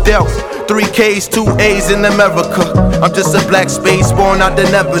I was dealt. 3 Ks, 2 A's in America. I'm just a black space born out the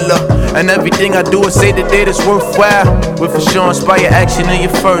nebula. And everything I do is say the day that's worthwhile. Will for sure inspire action in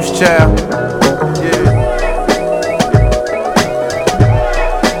your first child. Yeah.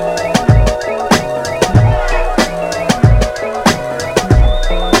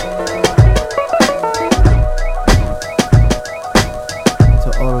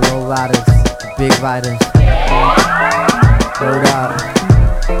 Big riders, word up.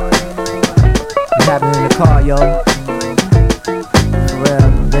 What's happening in the car, yo? For real,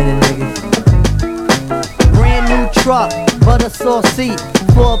 many niggas. Brand new truck, butter sauce seat,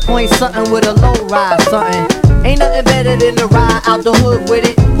 4-point something with a low ride something. Ain't nothing better than to ride out the hood with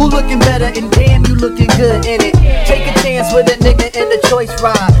it. Who looking better and damn you looking good in it. Take a chance with a nigga in the choice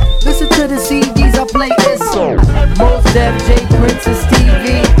ride. Listen to the CDs I play this song. Mos Def, J Prince and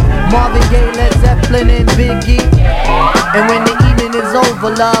Stevie, Marvin Gaye, Led Zeppelin and Biggie. And when the evening is over,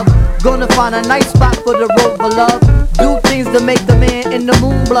 love, gonna find a nice spot for the rover, love. Do things to make the man in the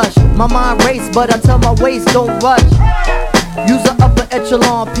moon blush. My mind race, but I tell my waist don't rush. Use an upper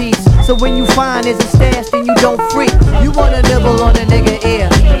echelon piece, so when you find there's a stash, then you don't freak. You wanna nibble on a nigga ear,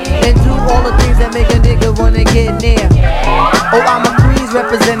 and do all the things that make a nigga wanna get near. Oh, I'm a Queens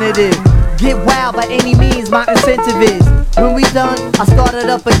representative. Get wild by any means, my incentive is. When we done, I start it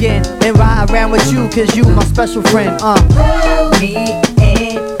up again and ride around with you, cause you my special friend. Me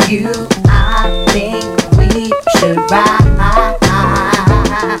and you, I think we should ride.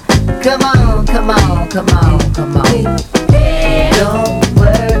 Come on, come on, come on, come on. Don't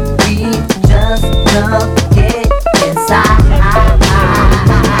worry, just come get inside.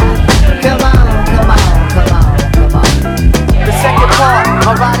 Come on, come on, come on, come on. The second part,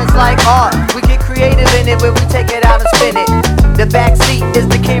 my riders like art. We get creative in it when we take it out and spin it. The back seat is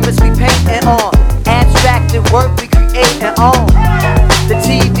the canvas we paint it on. Abstracted work we create and own.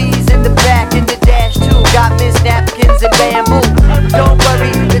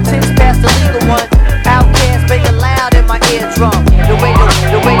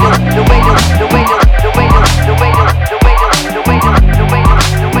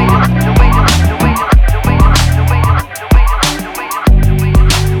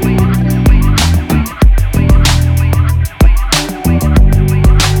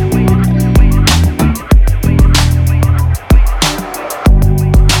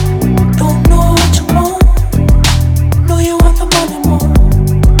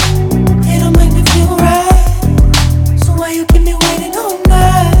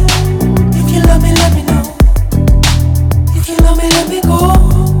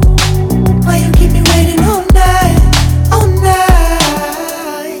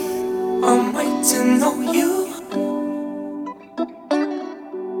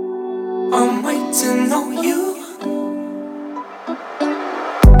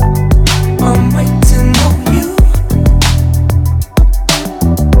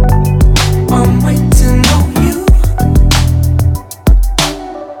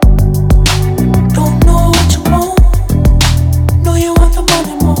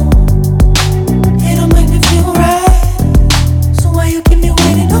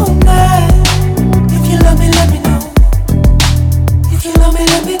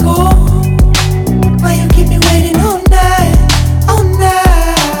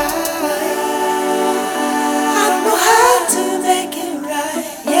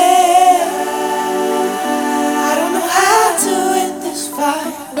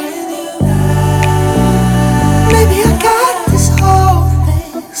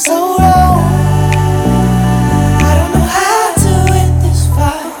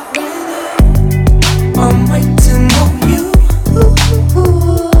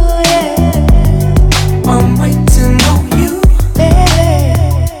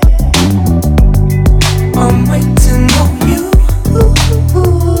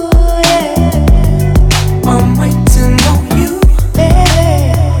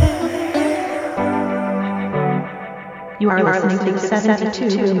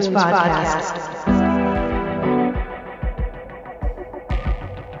 72 Booms podcast.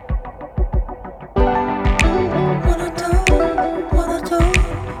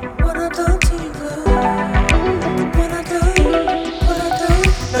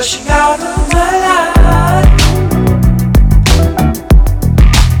 She out of my life,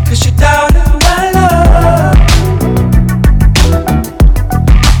 'cause she doubted my love.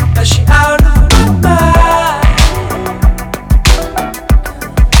 Now she out of my mind,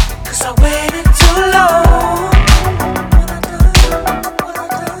 'cause I waited too long.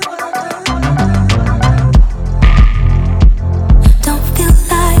 Don't feel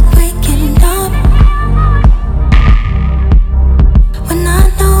like waking up when I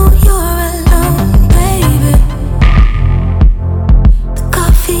know you're alone, baby. The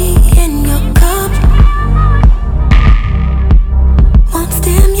coffee in your cup won't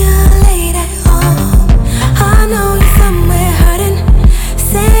stimulate at all. I know you're somewhere hurting,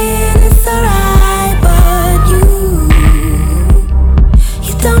 saying it's alright, but you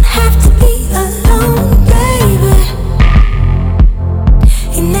don't have to be alone, baby.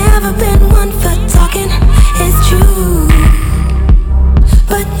 You've never been one for talking, it's true.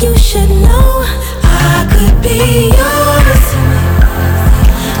 But you should know I could be yours.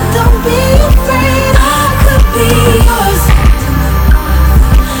 Don't be afraid, I could be yours.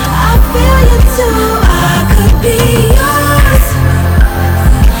 I feel you too, I could be yours.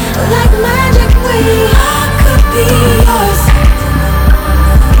 Like magic, I could be yours.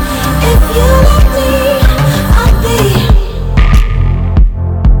 If you let me, I'll be.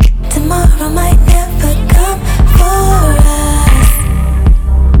 Tomorrow might never come for us,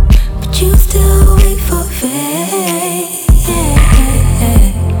 but you still wait for fate.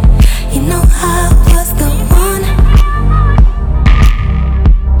 You know I was the one,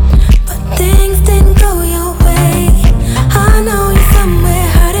 but things didn't go your way. I know you're somewhere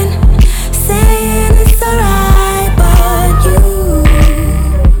hurting, saying it's alright, but you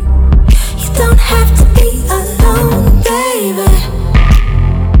don't have to be alone, baby.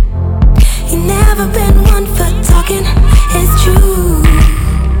 You've never been one for talking, it's true.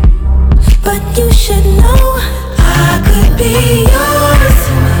 But you should know I could be yours.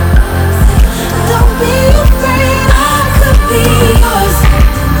 Don't be afraid, I could be yours.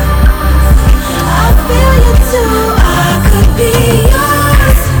 I feel you too, I could be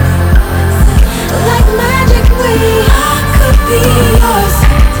yours. Like magic, I could be yours.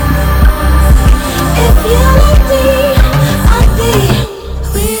 If you let me, I'll be.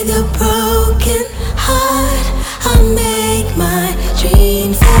 With your broken heart, I make my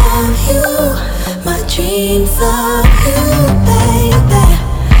dreams of you, my dreams of you, baby.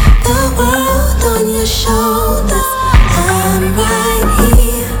 The world on your shoulders, I'm right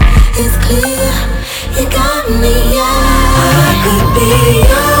here, it's clear, you got me, I could be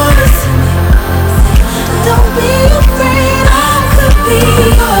yours. Don't be afraid, I could be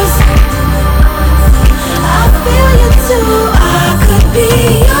yours. I feel you too, I could be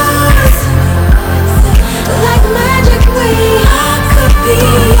yours. Like magic, I could be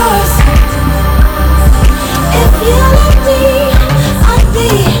yours. If you let me, I'll be.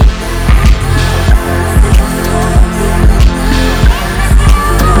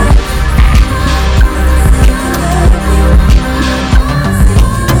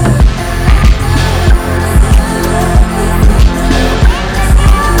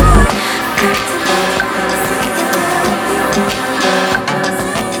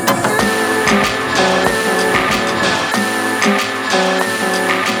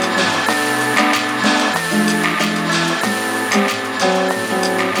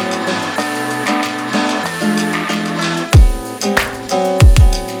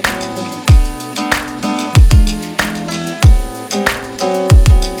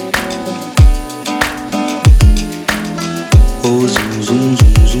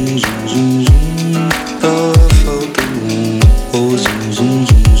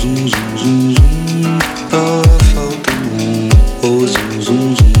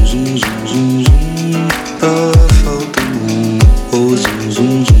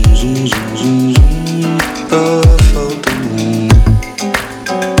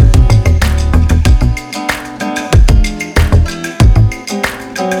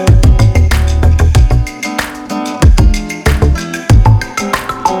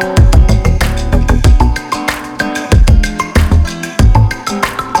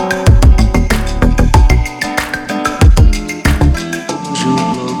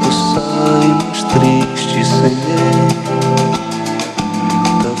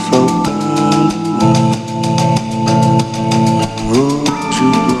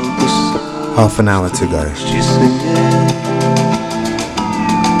 Half an hour to go.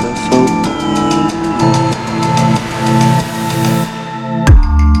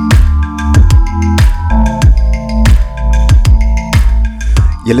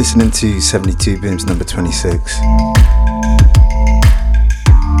 You're listening to 72 Booms number 26.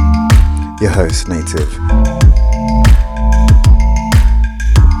 Your host, Native.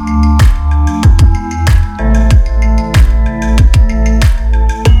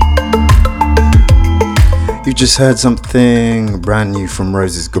 You just heard something brand new from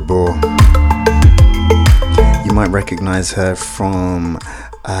Roses Gabor. You might recognize her from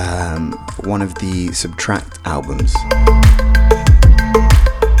one of the Subtract albums.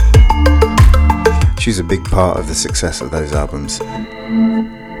 She's a big part of the success of those albums.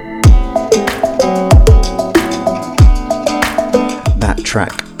 That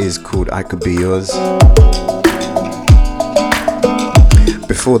track is called I Could Be Yours.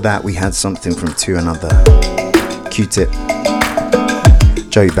 Before that, we had something from To Another, Q-Tip,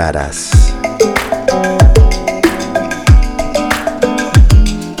 Joey Badass.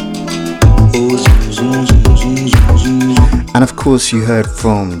 And of course, you heard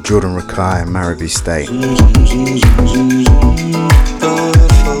from Jordan Rakai and Marabou State.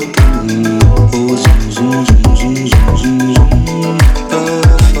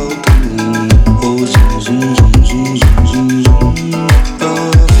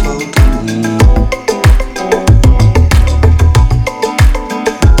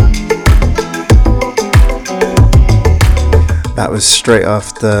 That was straight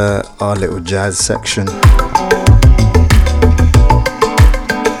after our little jazz section.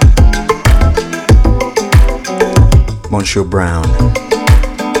 Monsieur Brown.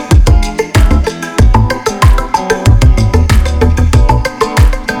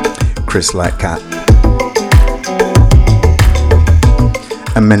 Chris Lightcap.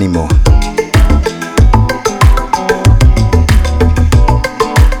 And many more.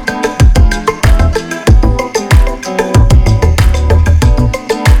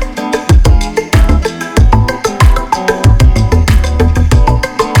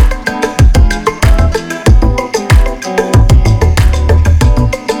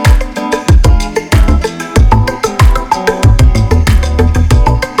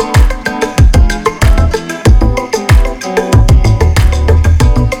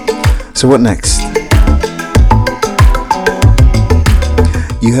 So what next?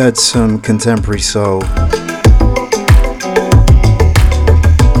 You heard some contemporary soul.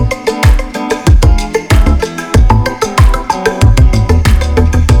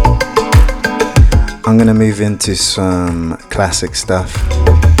 I'm gonna move into some classic stuff.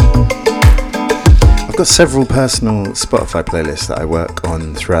 I've got several personal Spotify playlists that I work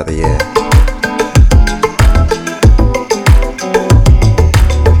on throughout the year.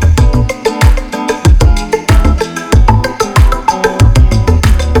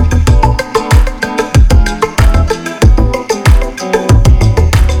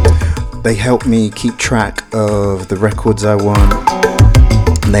 They help me keep track of the records I want,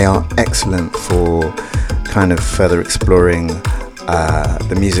 and they are excellent for kind of further exploring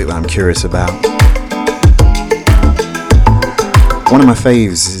the music that I'm curious about. One of my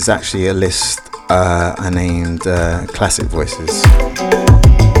faves is actually a list I named Classic Voices.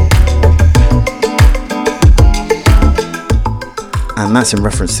 And that's in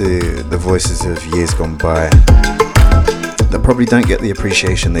reference to the voices of years gone by that probably don't get the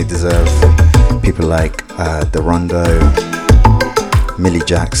appreciation they deserve. People like Derondo, Millie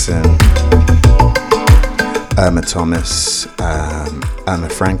Jackson, Irma Thomas, Irma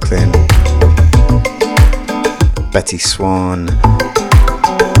Franklin, Betty Swan,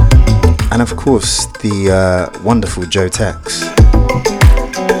 and of course the wonderful Joe Tex.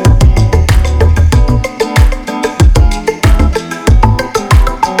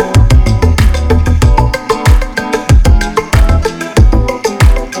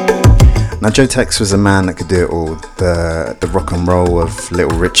 Now Joe Tex was a man that could do it all. The rock and roll of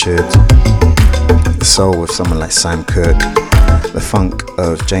Little Richard, the soul of someone like Sam Cooke, the funk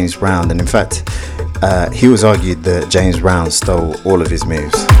of James Brown, and in fact he was argued that James Brown stole all of his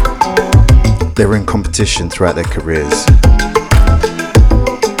moves. They were in competition throughout their careers.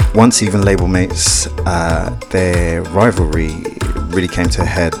 Once even label mates, their rivalry really came to a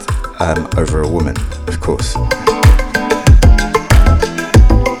head over a woman, of course.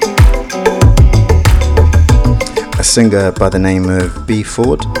 A singer by the name of B.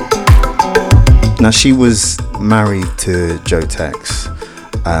 Ford. Now she was married to Joe Tex,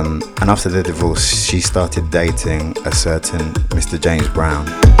 and after their divorce she started dating a certain Mr. James Brown.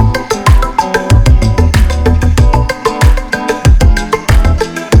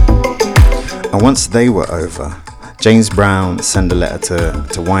 And once they were over, James Brown sent a letter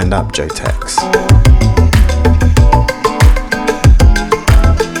to wind up Joe Tex,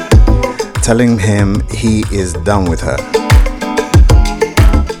 telling him he is done with her.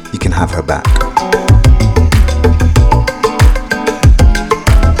 have her back.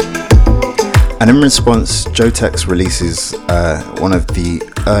 And in response, Joe Tex releases one of the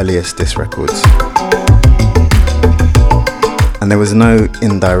earliest diss records. And there was no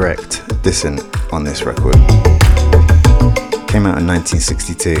indirect dissing on this record. Came out in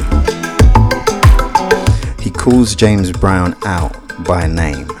 1962. He calls James Brown out by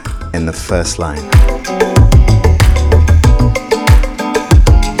name in the first line.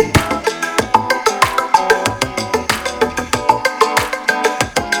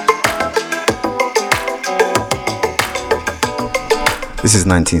 This is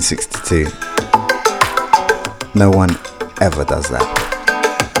 1962. No one ever does that.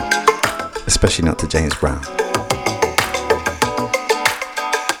 Especially not to James Brown.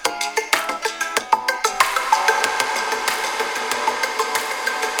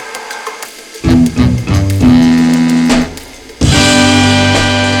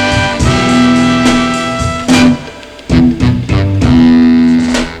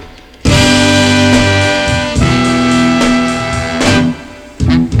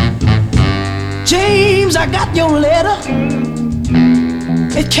 I got your letter.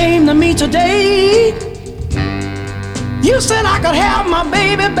 It came to me today. You said I could have my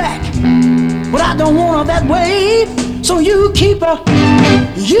baby back, but I don't want her that way. So you keep her,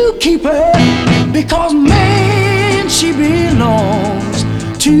 because man, she belongs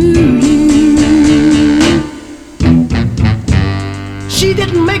to you. She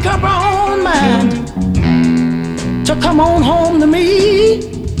didn't make up her own mind to come on home to me.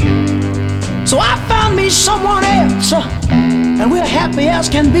 So I found me someone else, and we're happy as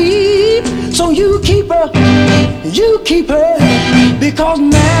can be. So you keep her, because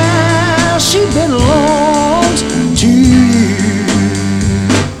now she belongs to you.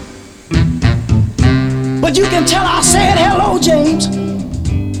 But you can tell I said hello, James,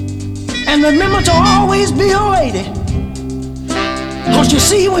 and remember to always be a lady. Cause you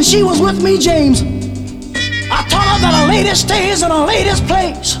see, when she was with me, James, I taught her that a lady stays in a lady's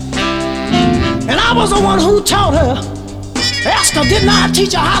place. And I was the one who taught her. Asked her, didn't I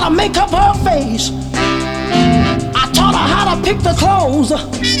teach her how to make up her face? I taught her how to pick the clothes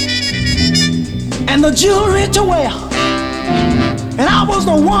and the jewelry to wear. And I was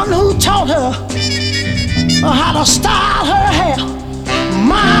the one who taught her how to style her hair.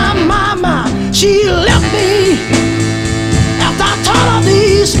 My, she left me after I taught her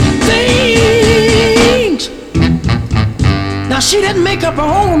these things. Now she didn't make up her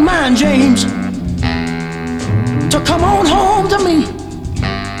own mind, James, to come on home to me.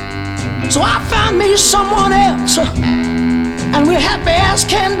 So I found me someone else, and we're happy as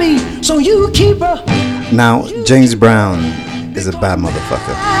can be. So you keep her. Now, James Brown is a bad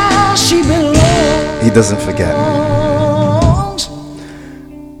motherfucker. He doesn't forget.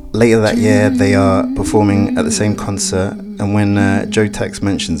 Later that year, they are performing at the same concert, and when Joe Tex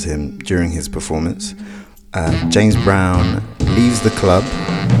mentions him during his performance, James Brown leaves the club.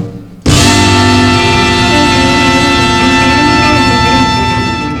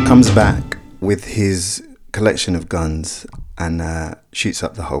 Comes back with his collection of guns and shoots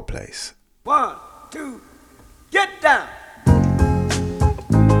up the whole place. 1, 2, get down.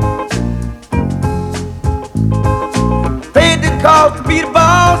 Paid the cost to be the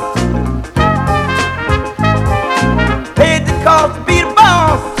boss. Paid the cost to be the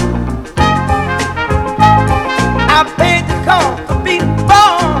boss. I paid the cost to be the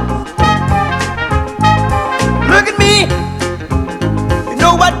boss. Look at me.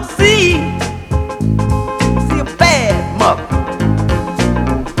 Know what to see. See a bad mother.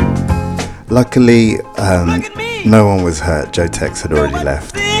 Luckily, no one was hurt. Joe Tex had already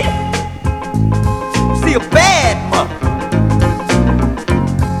left. See a bad mother.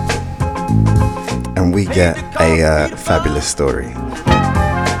 And we get a fabulous story.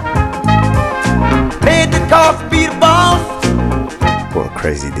 Paid the cost to be the boss. What a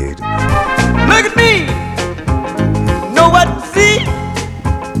crazy dude. Look at me. Know what to see.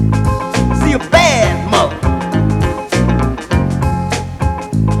 See a bad mother.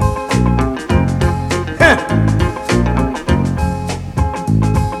 Huh.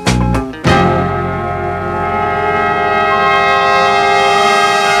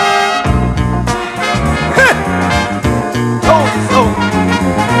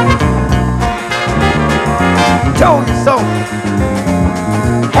 Told you so.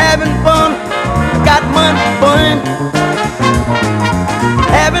 Having fun, got money fun.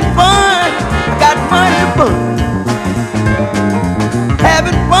 Having fun, got money fun.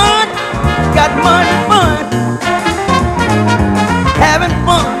 Having fun, got money fun. Having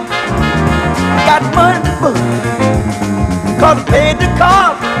fun, got money fun. Cause I paid the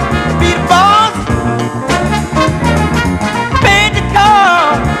cost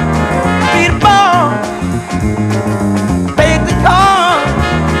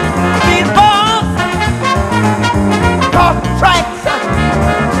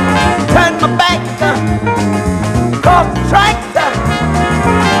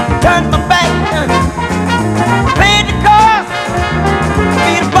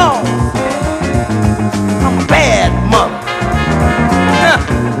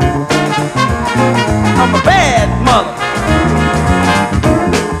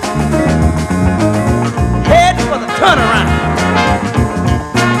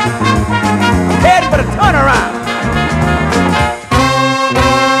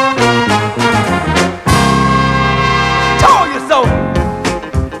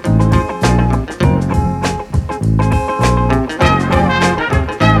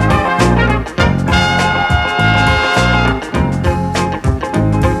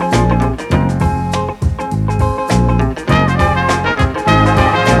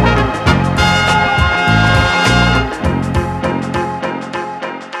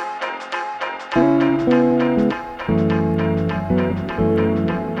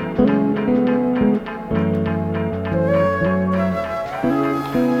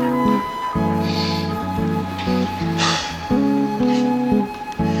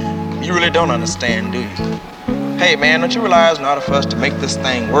don't understand, do you? Hey, man, don't you realize in order for us to make this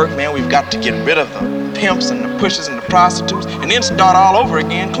thing work, man, we've got to get rid of the pimps and the pushers and the prostitutes and then start all over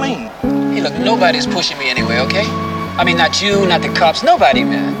again clean. Hey, look, nobody's pushing me anyway, okay? I mean, not you, not the cops, nobody,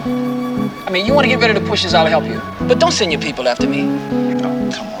 man. I mean, you want to get rid of the pushers, I'll help you. But don't send your people after me.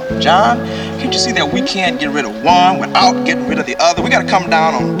 Oh, come on, John. Can't you see that we can't get rid of one without getting rid of the other? We got to come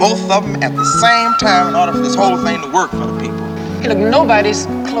down on both of them at the same time in order for this whole thing to work for the people. Hey, look, nobody's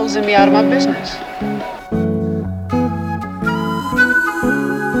closing me out of my business.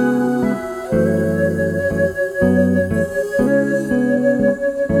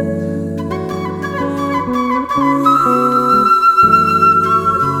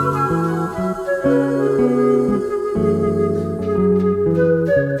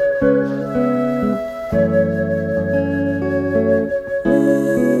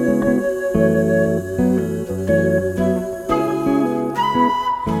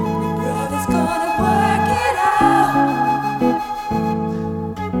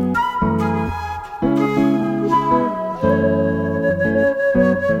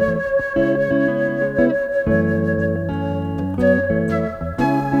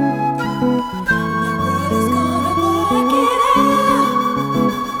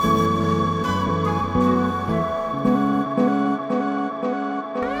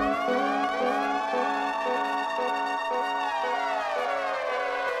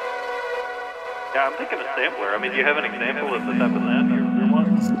 Yeah, I'm thinking a sampler. I mean, do you have an example of the type of sound you're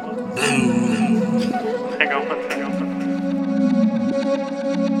wanting? Hang on one second.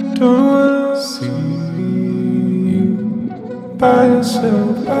 Don't wanna see you by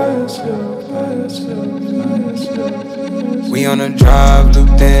yourself, by yourself, by yourself, by yourself. We on a drive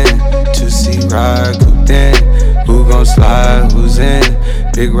looped in, 2C ride cooped in. Who gon' slide, who's in?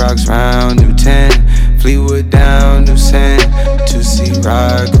 Big rocks round, new 10. Fleetwood down, new sand. 2C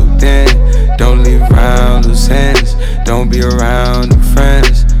ride cooped in. Don't leave around loose ends. Don't be around new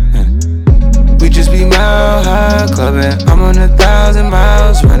friends. We just be mile high clubbing. I'm on 1,000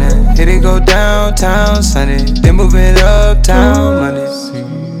 miles running. Hit it go downtown Sunday, then move it uptown Monday.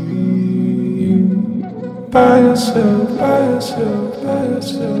 By yourself, by yourself, by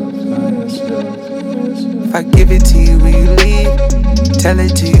yourself, by yourself. If I give it to you, will you leave? Tell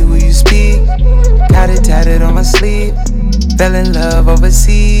it to you, will you speak? Got it tatted on my sleeve. Fell in love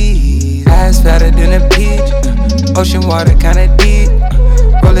overseas. Eyes fatter than a peach. Ocean water kinda deep.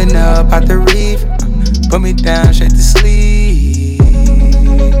 Rolling up out the reef. Put me down straight to sleep.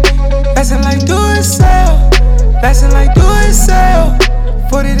 Lasting like do it sell. Lasting like do it sell.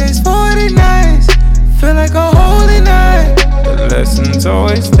 40 days, 40 nights. Feel like a holy night. The lesson's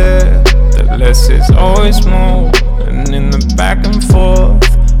always there. The less is always more. And in the back and forth,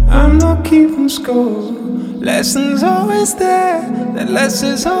 I'm not keeping score. Lessons always there. The less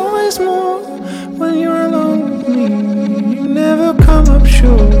is always more. When you're alone with me, you never come up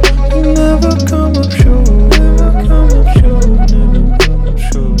short. You never come up short. Never come up short. Never come up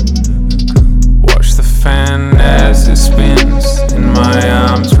short. Watch the fan as it spins. In my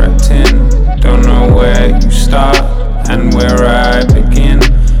arms wrapped in. Don't know where you start and where I begin.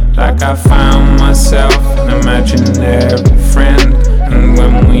 Like I found myself an imaginary friend. And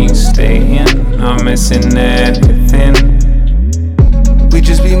when we stay in, I'm missing everything. We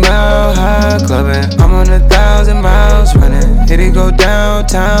just be mile high clubbing. I'm on 1,000 miles running. Hit it go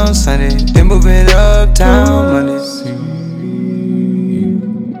downtown Sunday, then move it uptown Monday.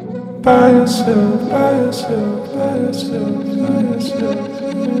 By yourself, by yourself, by yourself, by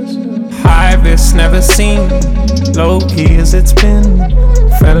yourself. High risk never seen, low key as it's been.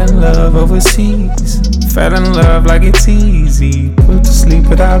 Fell in love overseas, fell in love like it's easy. Put to sleep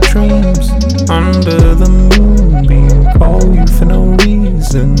without dreams, under the moonbeam. Call you for no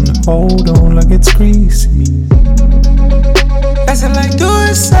reason, hold on like it's greasy. Lasting like do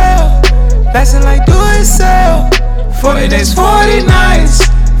it sell, lasting like do it sell. 40 days, 40 nights,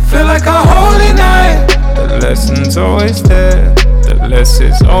 feel like a holy night. The lesson's always there, the less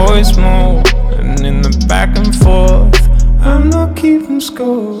is always more. And in the back and forth, I'm not keeping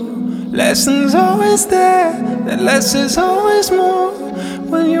score. Lessons always there, the less is always more.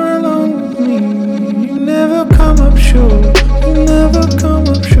 When you're alone with me, you never come up short. You never come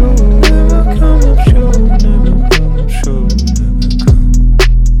up short. Never come up short. Never come up short.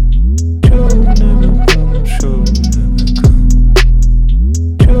 Never come up short.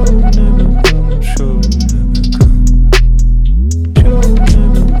 Never come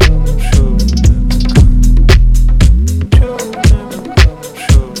up short.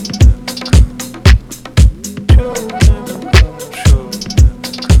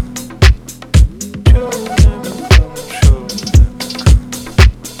 Sure.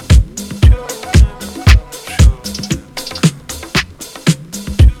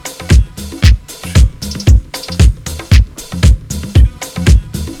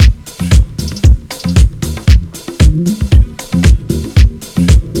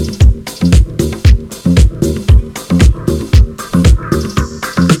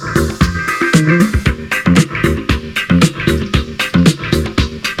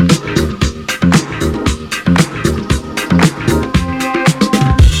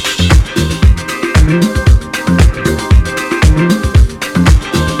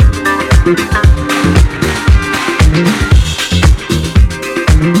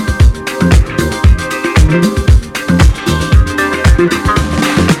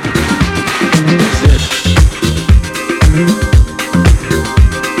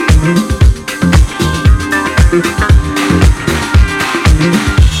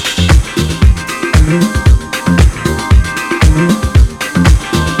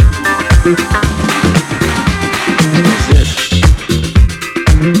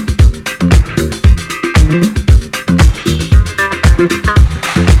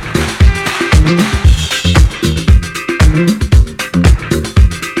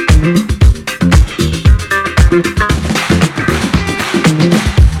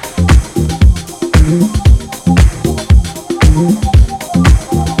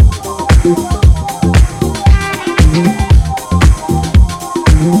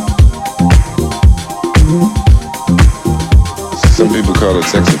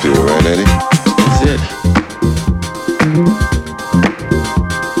 sex appeal, right, Eddie? That's it.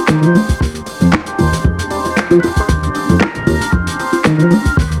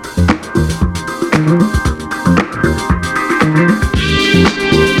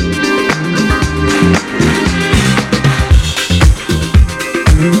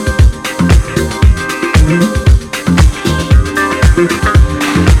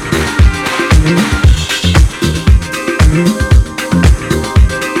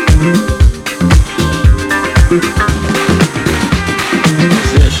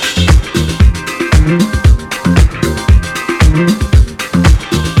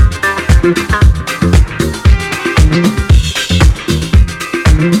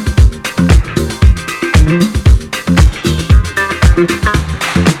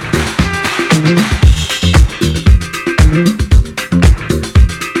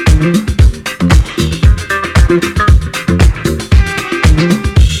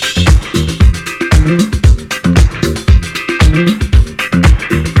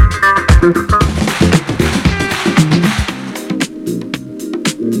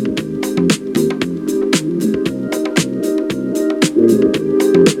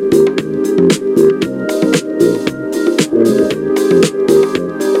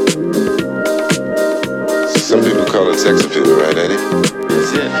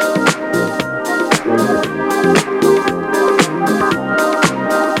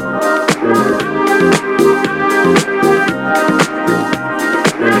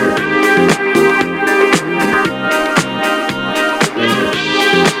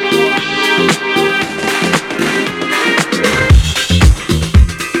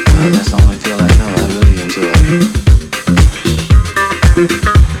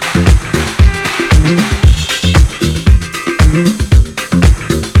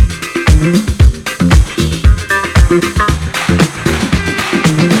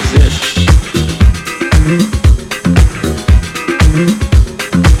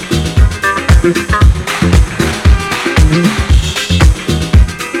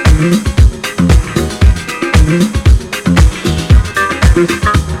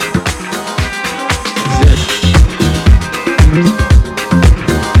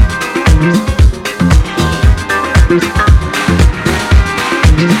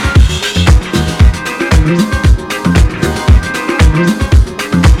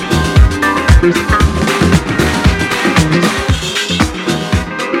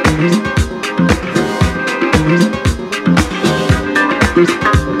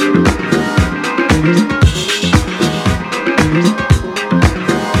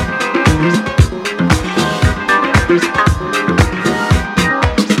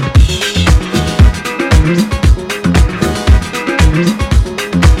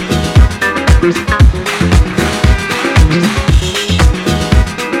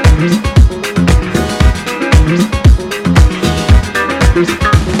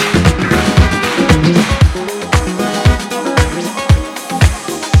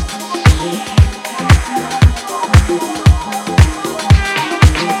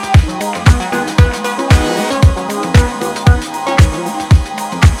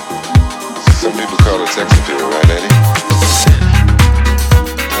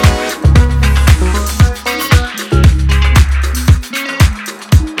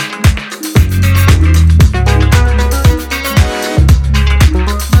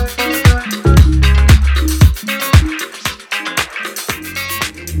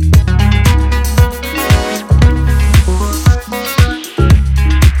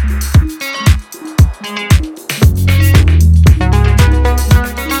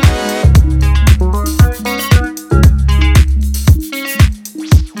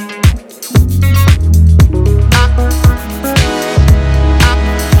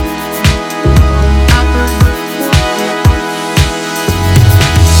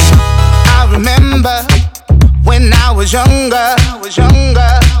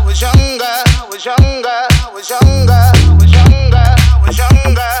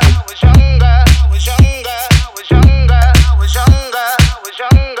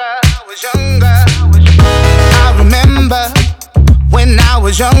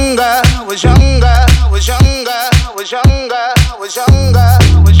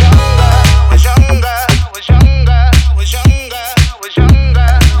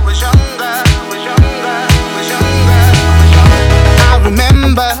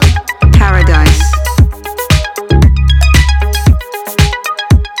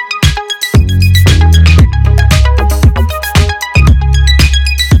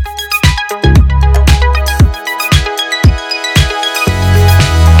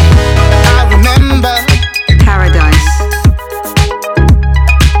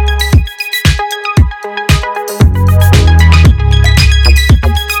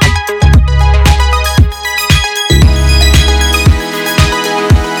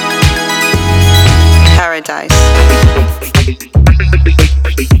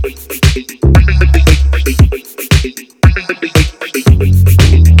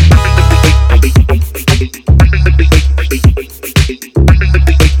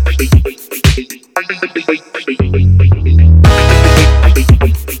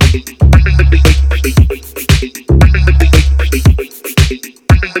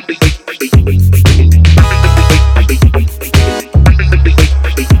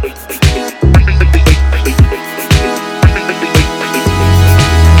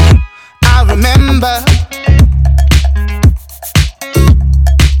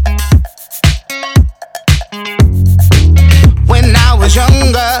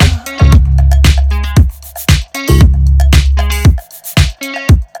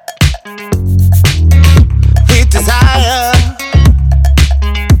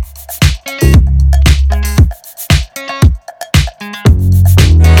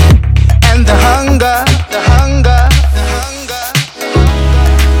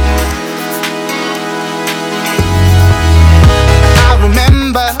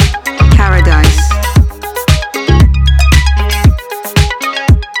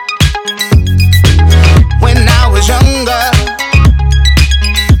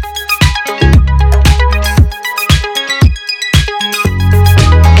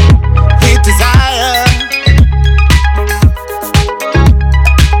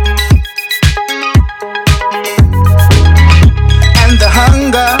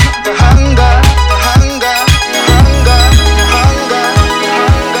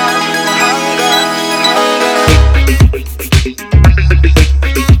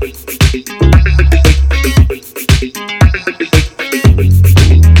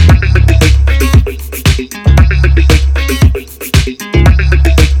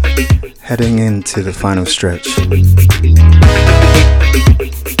 Heading into the final stretch.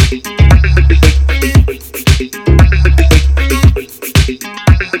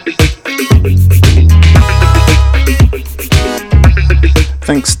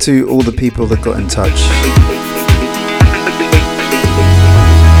 Thanks to all the people that got in touch.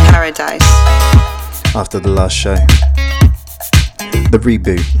 Paradise. After the last show. The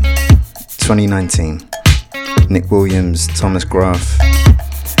Reboot 2019. Nick Williams, Thomas Graff,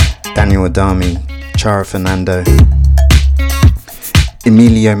 Daniel Adami, Chara Fernando,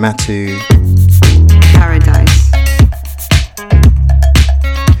 Emilio Matu, Paradise.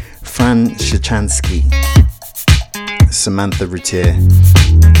 Fran Shichansky, Samantha Routier,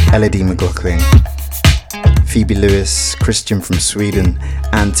 Elodie McLaughlin, Phoebe Lewis, Christian from Sweden,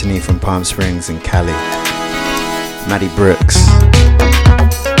 Anthony from Palm Springs and Cali, Maddie Brooks,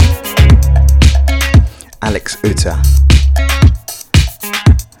 Alex Uta.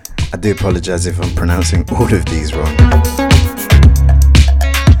 I do apologise if I'm pronouncing all of these wrong.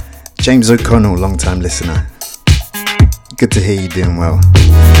 James O'Connell, long-time listener. Good to hear you doing well.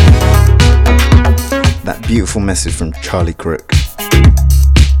 That beautiful message from Charlie Crook.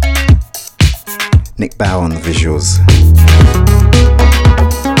 Nick Bow on the visuals.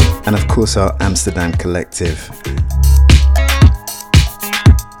 And of course our Amsterdam collective.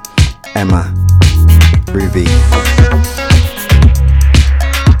 Emma, Ruby,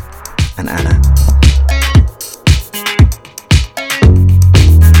 and Anna.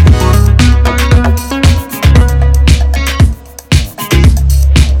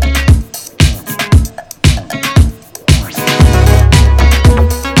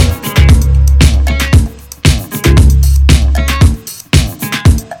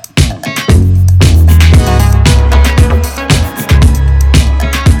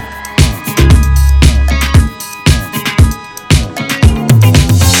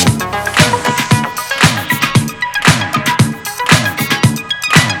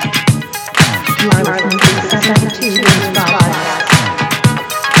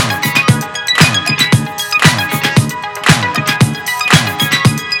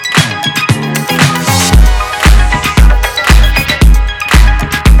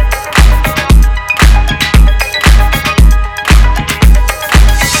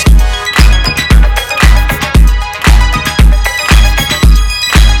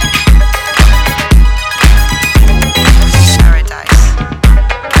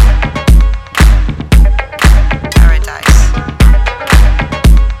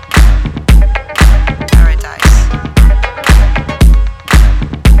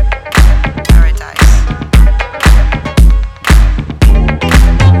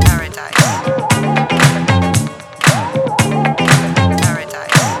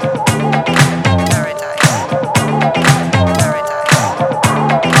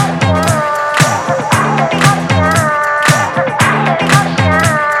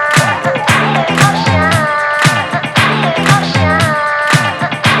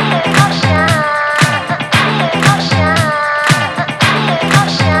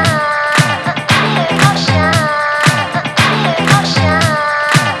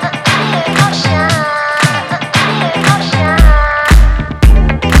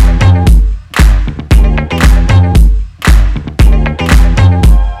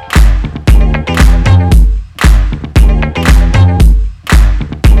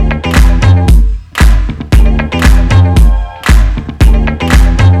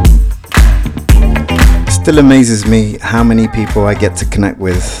 Still amazes me how many people I get to connect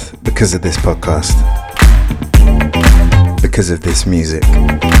with because of this podcast, because of this music.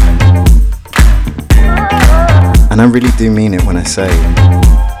 And I really do mean it when I say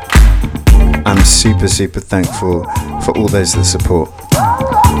I'm super thankful for all those that support,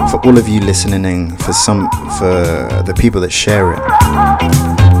 for all of you listening in, for the people that share it.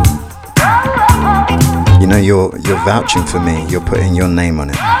 You know, you're vouching for me, you're putting your name on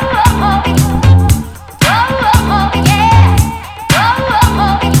it.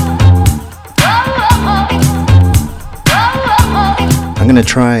 I'm going to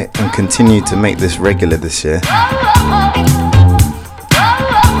try and continue to make this regular this year. But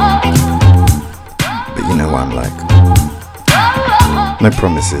you know what I'm like. No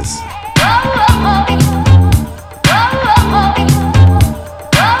promises.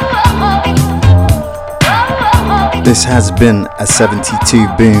 This has been a 72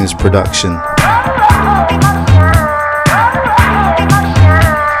 Booms production.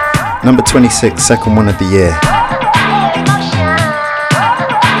 Number 26, second one of the year.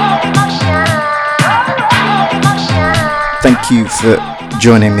 Thank you for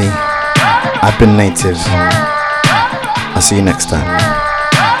joining me. I've been Native. I'll see you next time.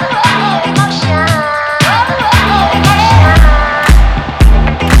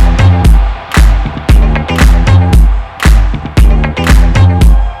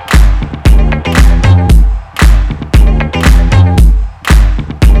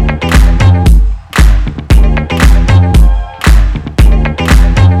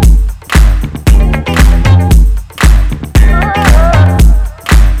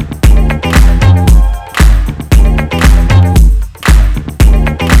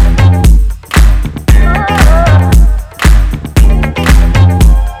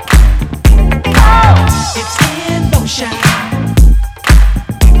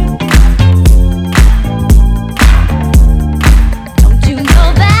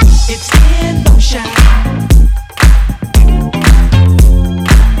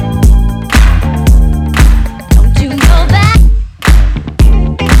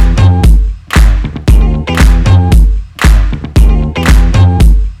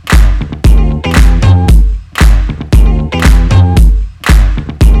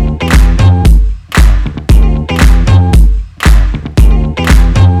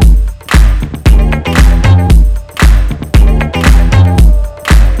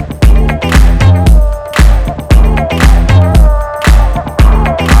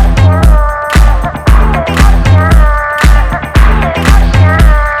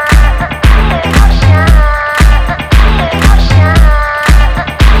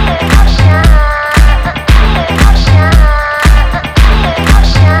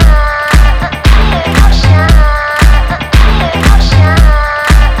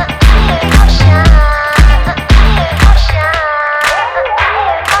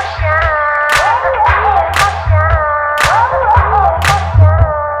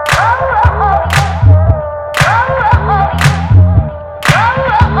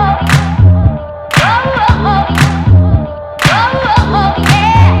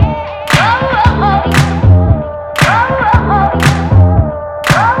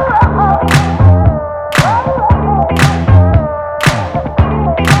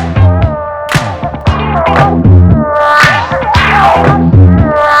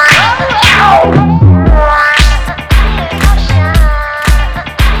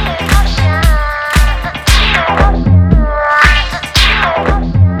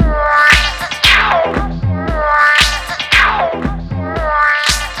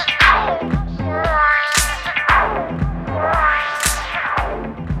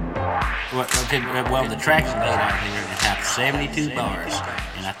 well, the track's laid out here. It's have 72 bars,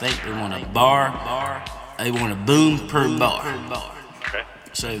 and I think they want a bar. They want a boom per bar. Okay.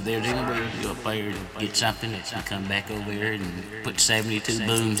 So if there's any way you go up there and get something, you come back over here and put 72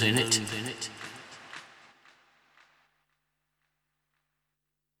 booms in it.